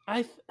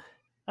 I th-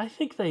 I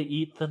think they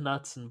eat the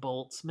nuts and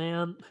bolts,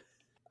 man.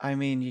 I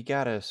mean, you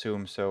gotta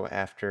assume so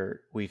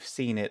after we've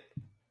seen it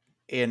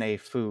in a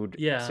food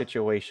Yeah,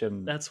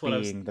 situation that's what I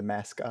was. being the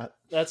mascot.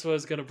 That's what I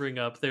was gonna bring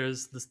up.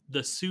 There's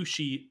the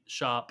sushi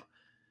shop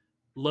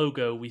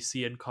logo we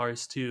see in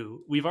Cars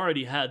 2. We've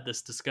already had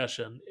this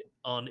discussion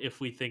on if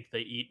we think they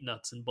eat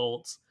nuts and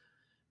bolts,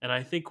 and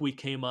I think we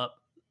came up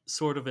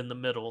sort of in the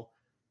middle.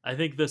 I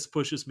think this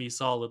pushes me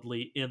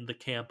solidly in the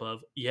camp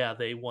of yeah,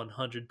 they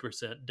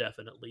 100%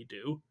 definitely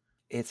do.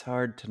 It's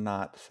hard to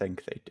not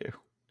think they do.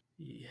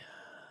 Yeah,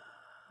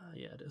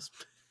 yeah, it is.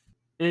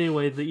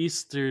 Anyway, the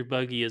Easter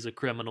Buggy is a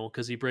criminal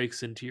because he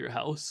breaks into your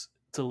house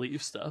to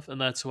leave stuff, and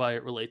that's why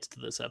it relates to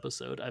this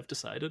episode. I've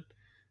decided.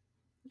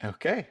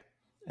 Okay.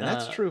 And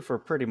that's Uh, true for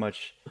pretty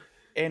much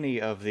any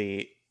of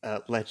the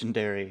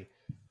legendary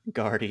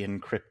guardian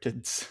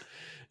cryptids.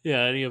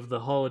 yeah, any of the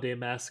holiday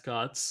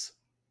mascots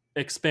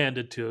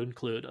expanded to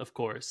include, of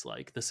course,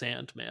 like the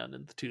Sandman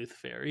and the Tooth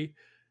Fairy.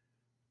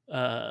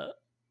 Uh,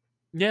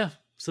 yeah,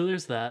 so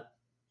there's that.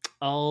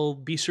 I'll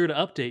be sure to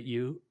update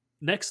you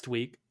next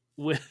week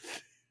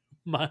with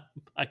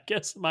I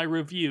guess, my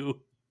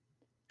review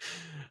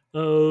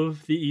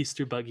of the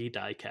Easter Buggy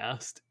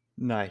diecast.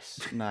 Nice,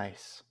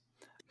 nice.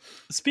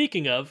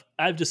 Speaking of,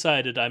 I've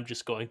decided I'm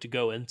just going to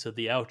go into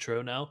the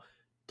outro now.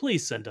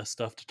 Please send us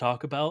stuff to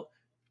talk about.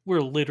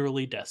 We're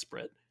literally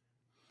desperate.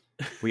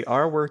 We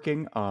are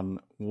working on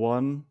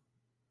one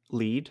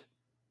lead, and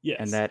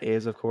Yes. that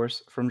is, of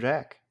course, from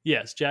Jack.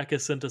 Yes, Jack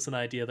has sent us an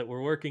idea that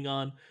we're working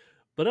on.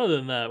 But other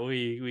than that,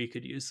 we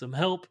could use some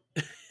help.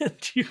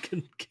 And you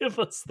can give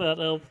us that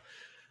help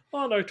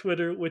on our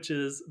Twitter, which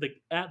is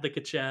at the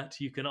Kachat.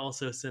 You can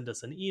also send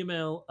us an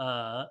email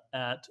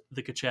at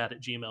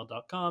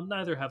thekachat@gmail.com.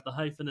 Neither have the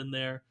hyphen in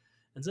there.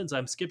 And since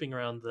I'm skipping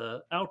around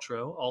the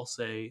outro, I'll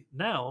say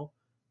now,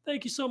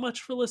 thank you so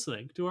much for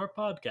listening to our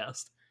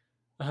podcast.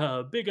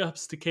 Big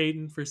ups to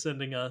Caden for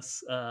sending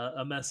us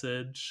a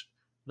message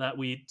that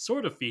we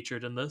sort of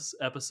featured in this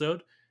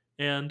episode.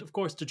 And of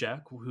course to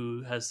Jack,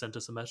 who has sent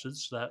us a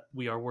message that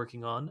we are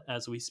working on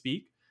as we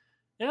speak.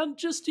 And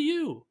just to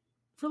you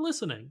for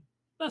listening.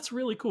 That's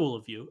really cool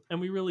of you, and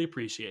we really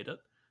appreciate it.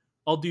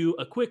 I'll do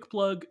a quick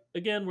plug.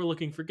 Again, we're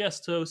looking for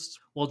guest hosts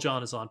while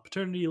John is on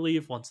paternity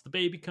leave once the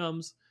baby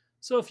comes.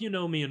 So if you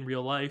know me in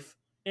real life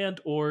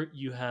and or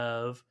you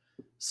have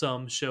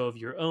some show of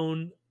your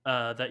own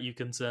that you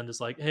can send as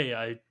like,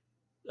 hey,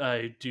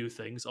 I do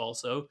things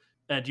also,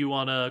 and you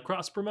want to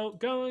cross promote,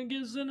 go and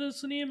send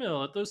us an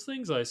email at those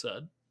things I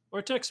said.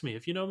 Or text me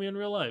if you know me in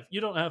real life.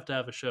 You don't have to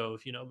have a show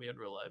if you know me in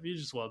real life. You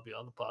just want to be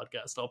on the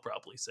podcast. I'll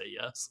probably say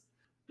yes.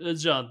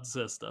 John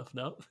says stuff,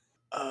 no?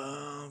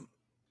 I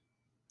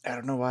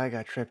don't know why I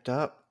got tripped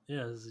up.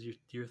 Yeah, this is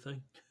your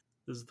thing.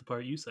 This is the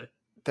part you say.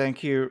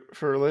 Thank you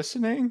for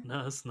listening.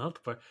 No, that's not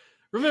the part.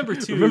 Remember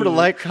to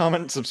like,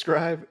 comment,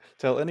 subscribe.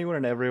 Tell anyone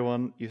and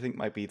everyone you think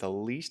might be the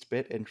least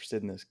bit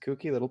interested in this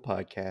kooky little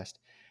podcast.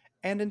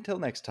 And until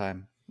next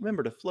time,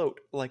 remember to float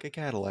like a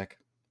Cadillac.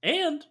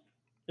 And,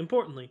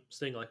 importantly,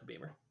 sting like a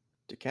Beamer.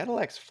 Do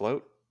Cadillacs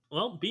float?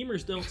 Well,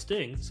 Beamers don't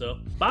sting, so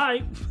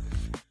bye!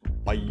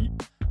 Bye.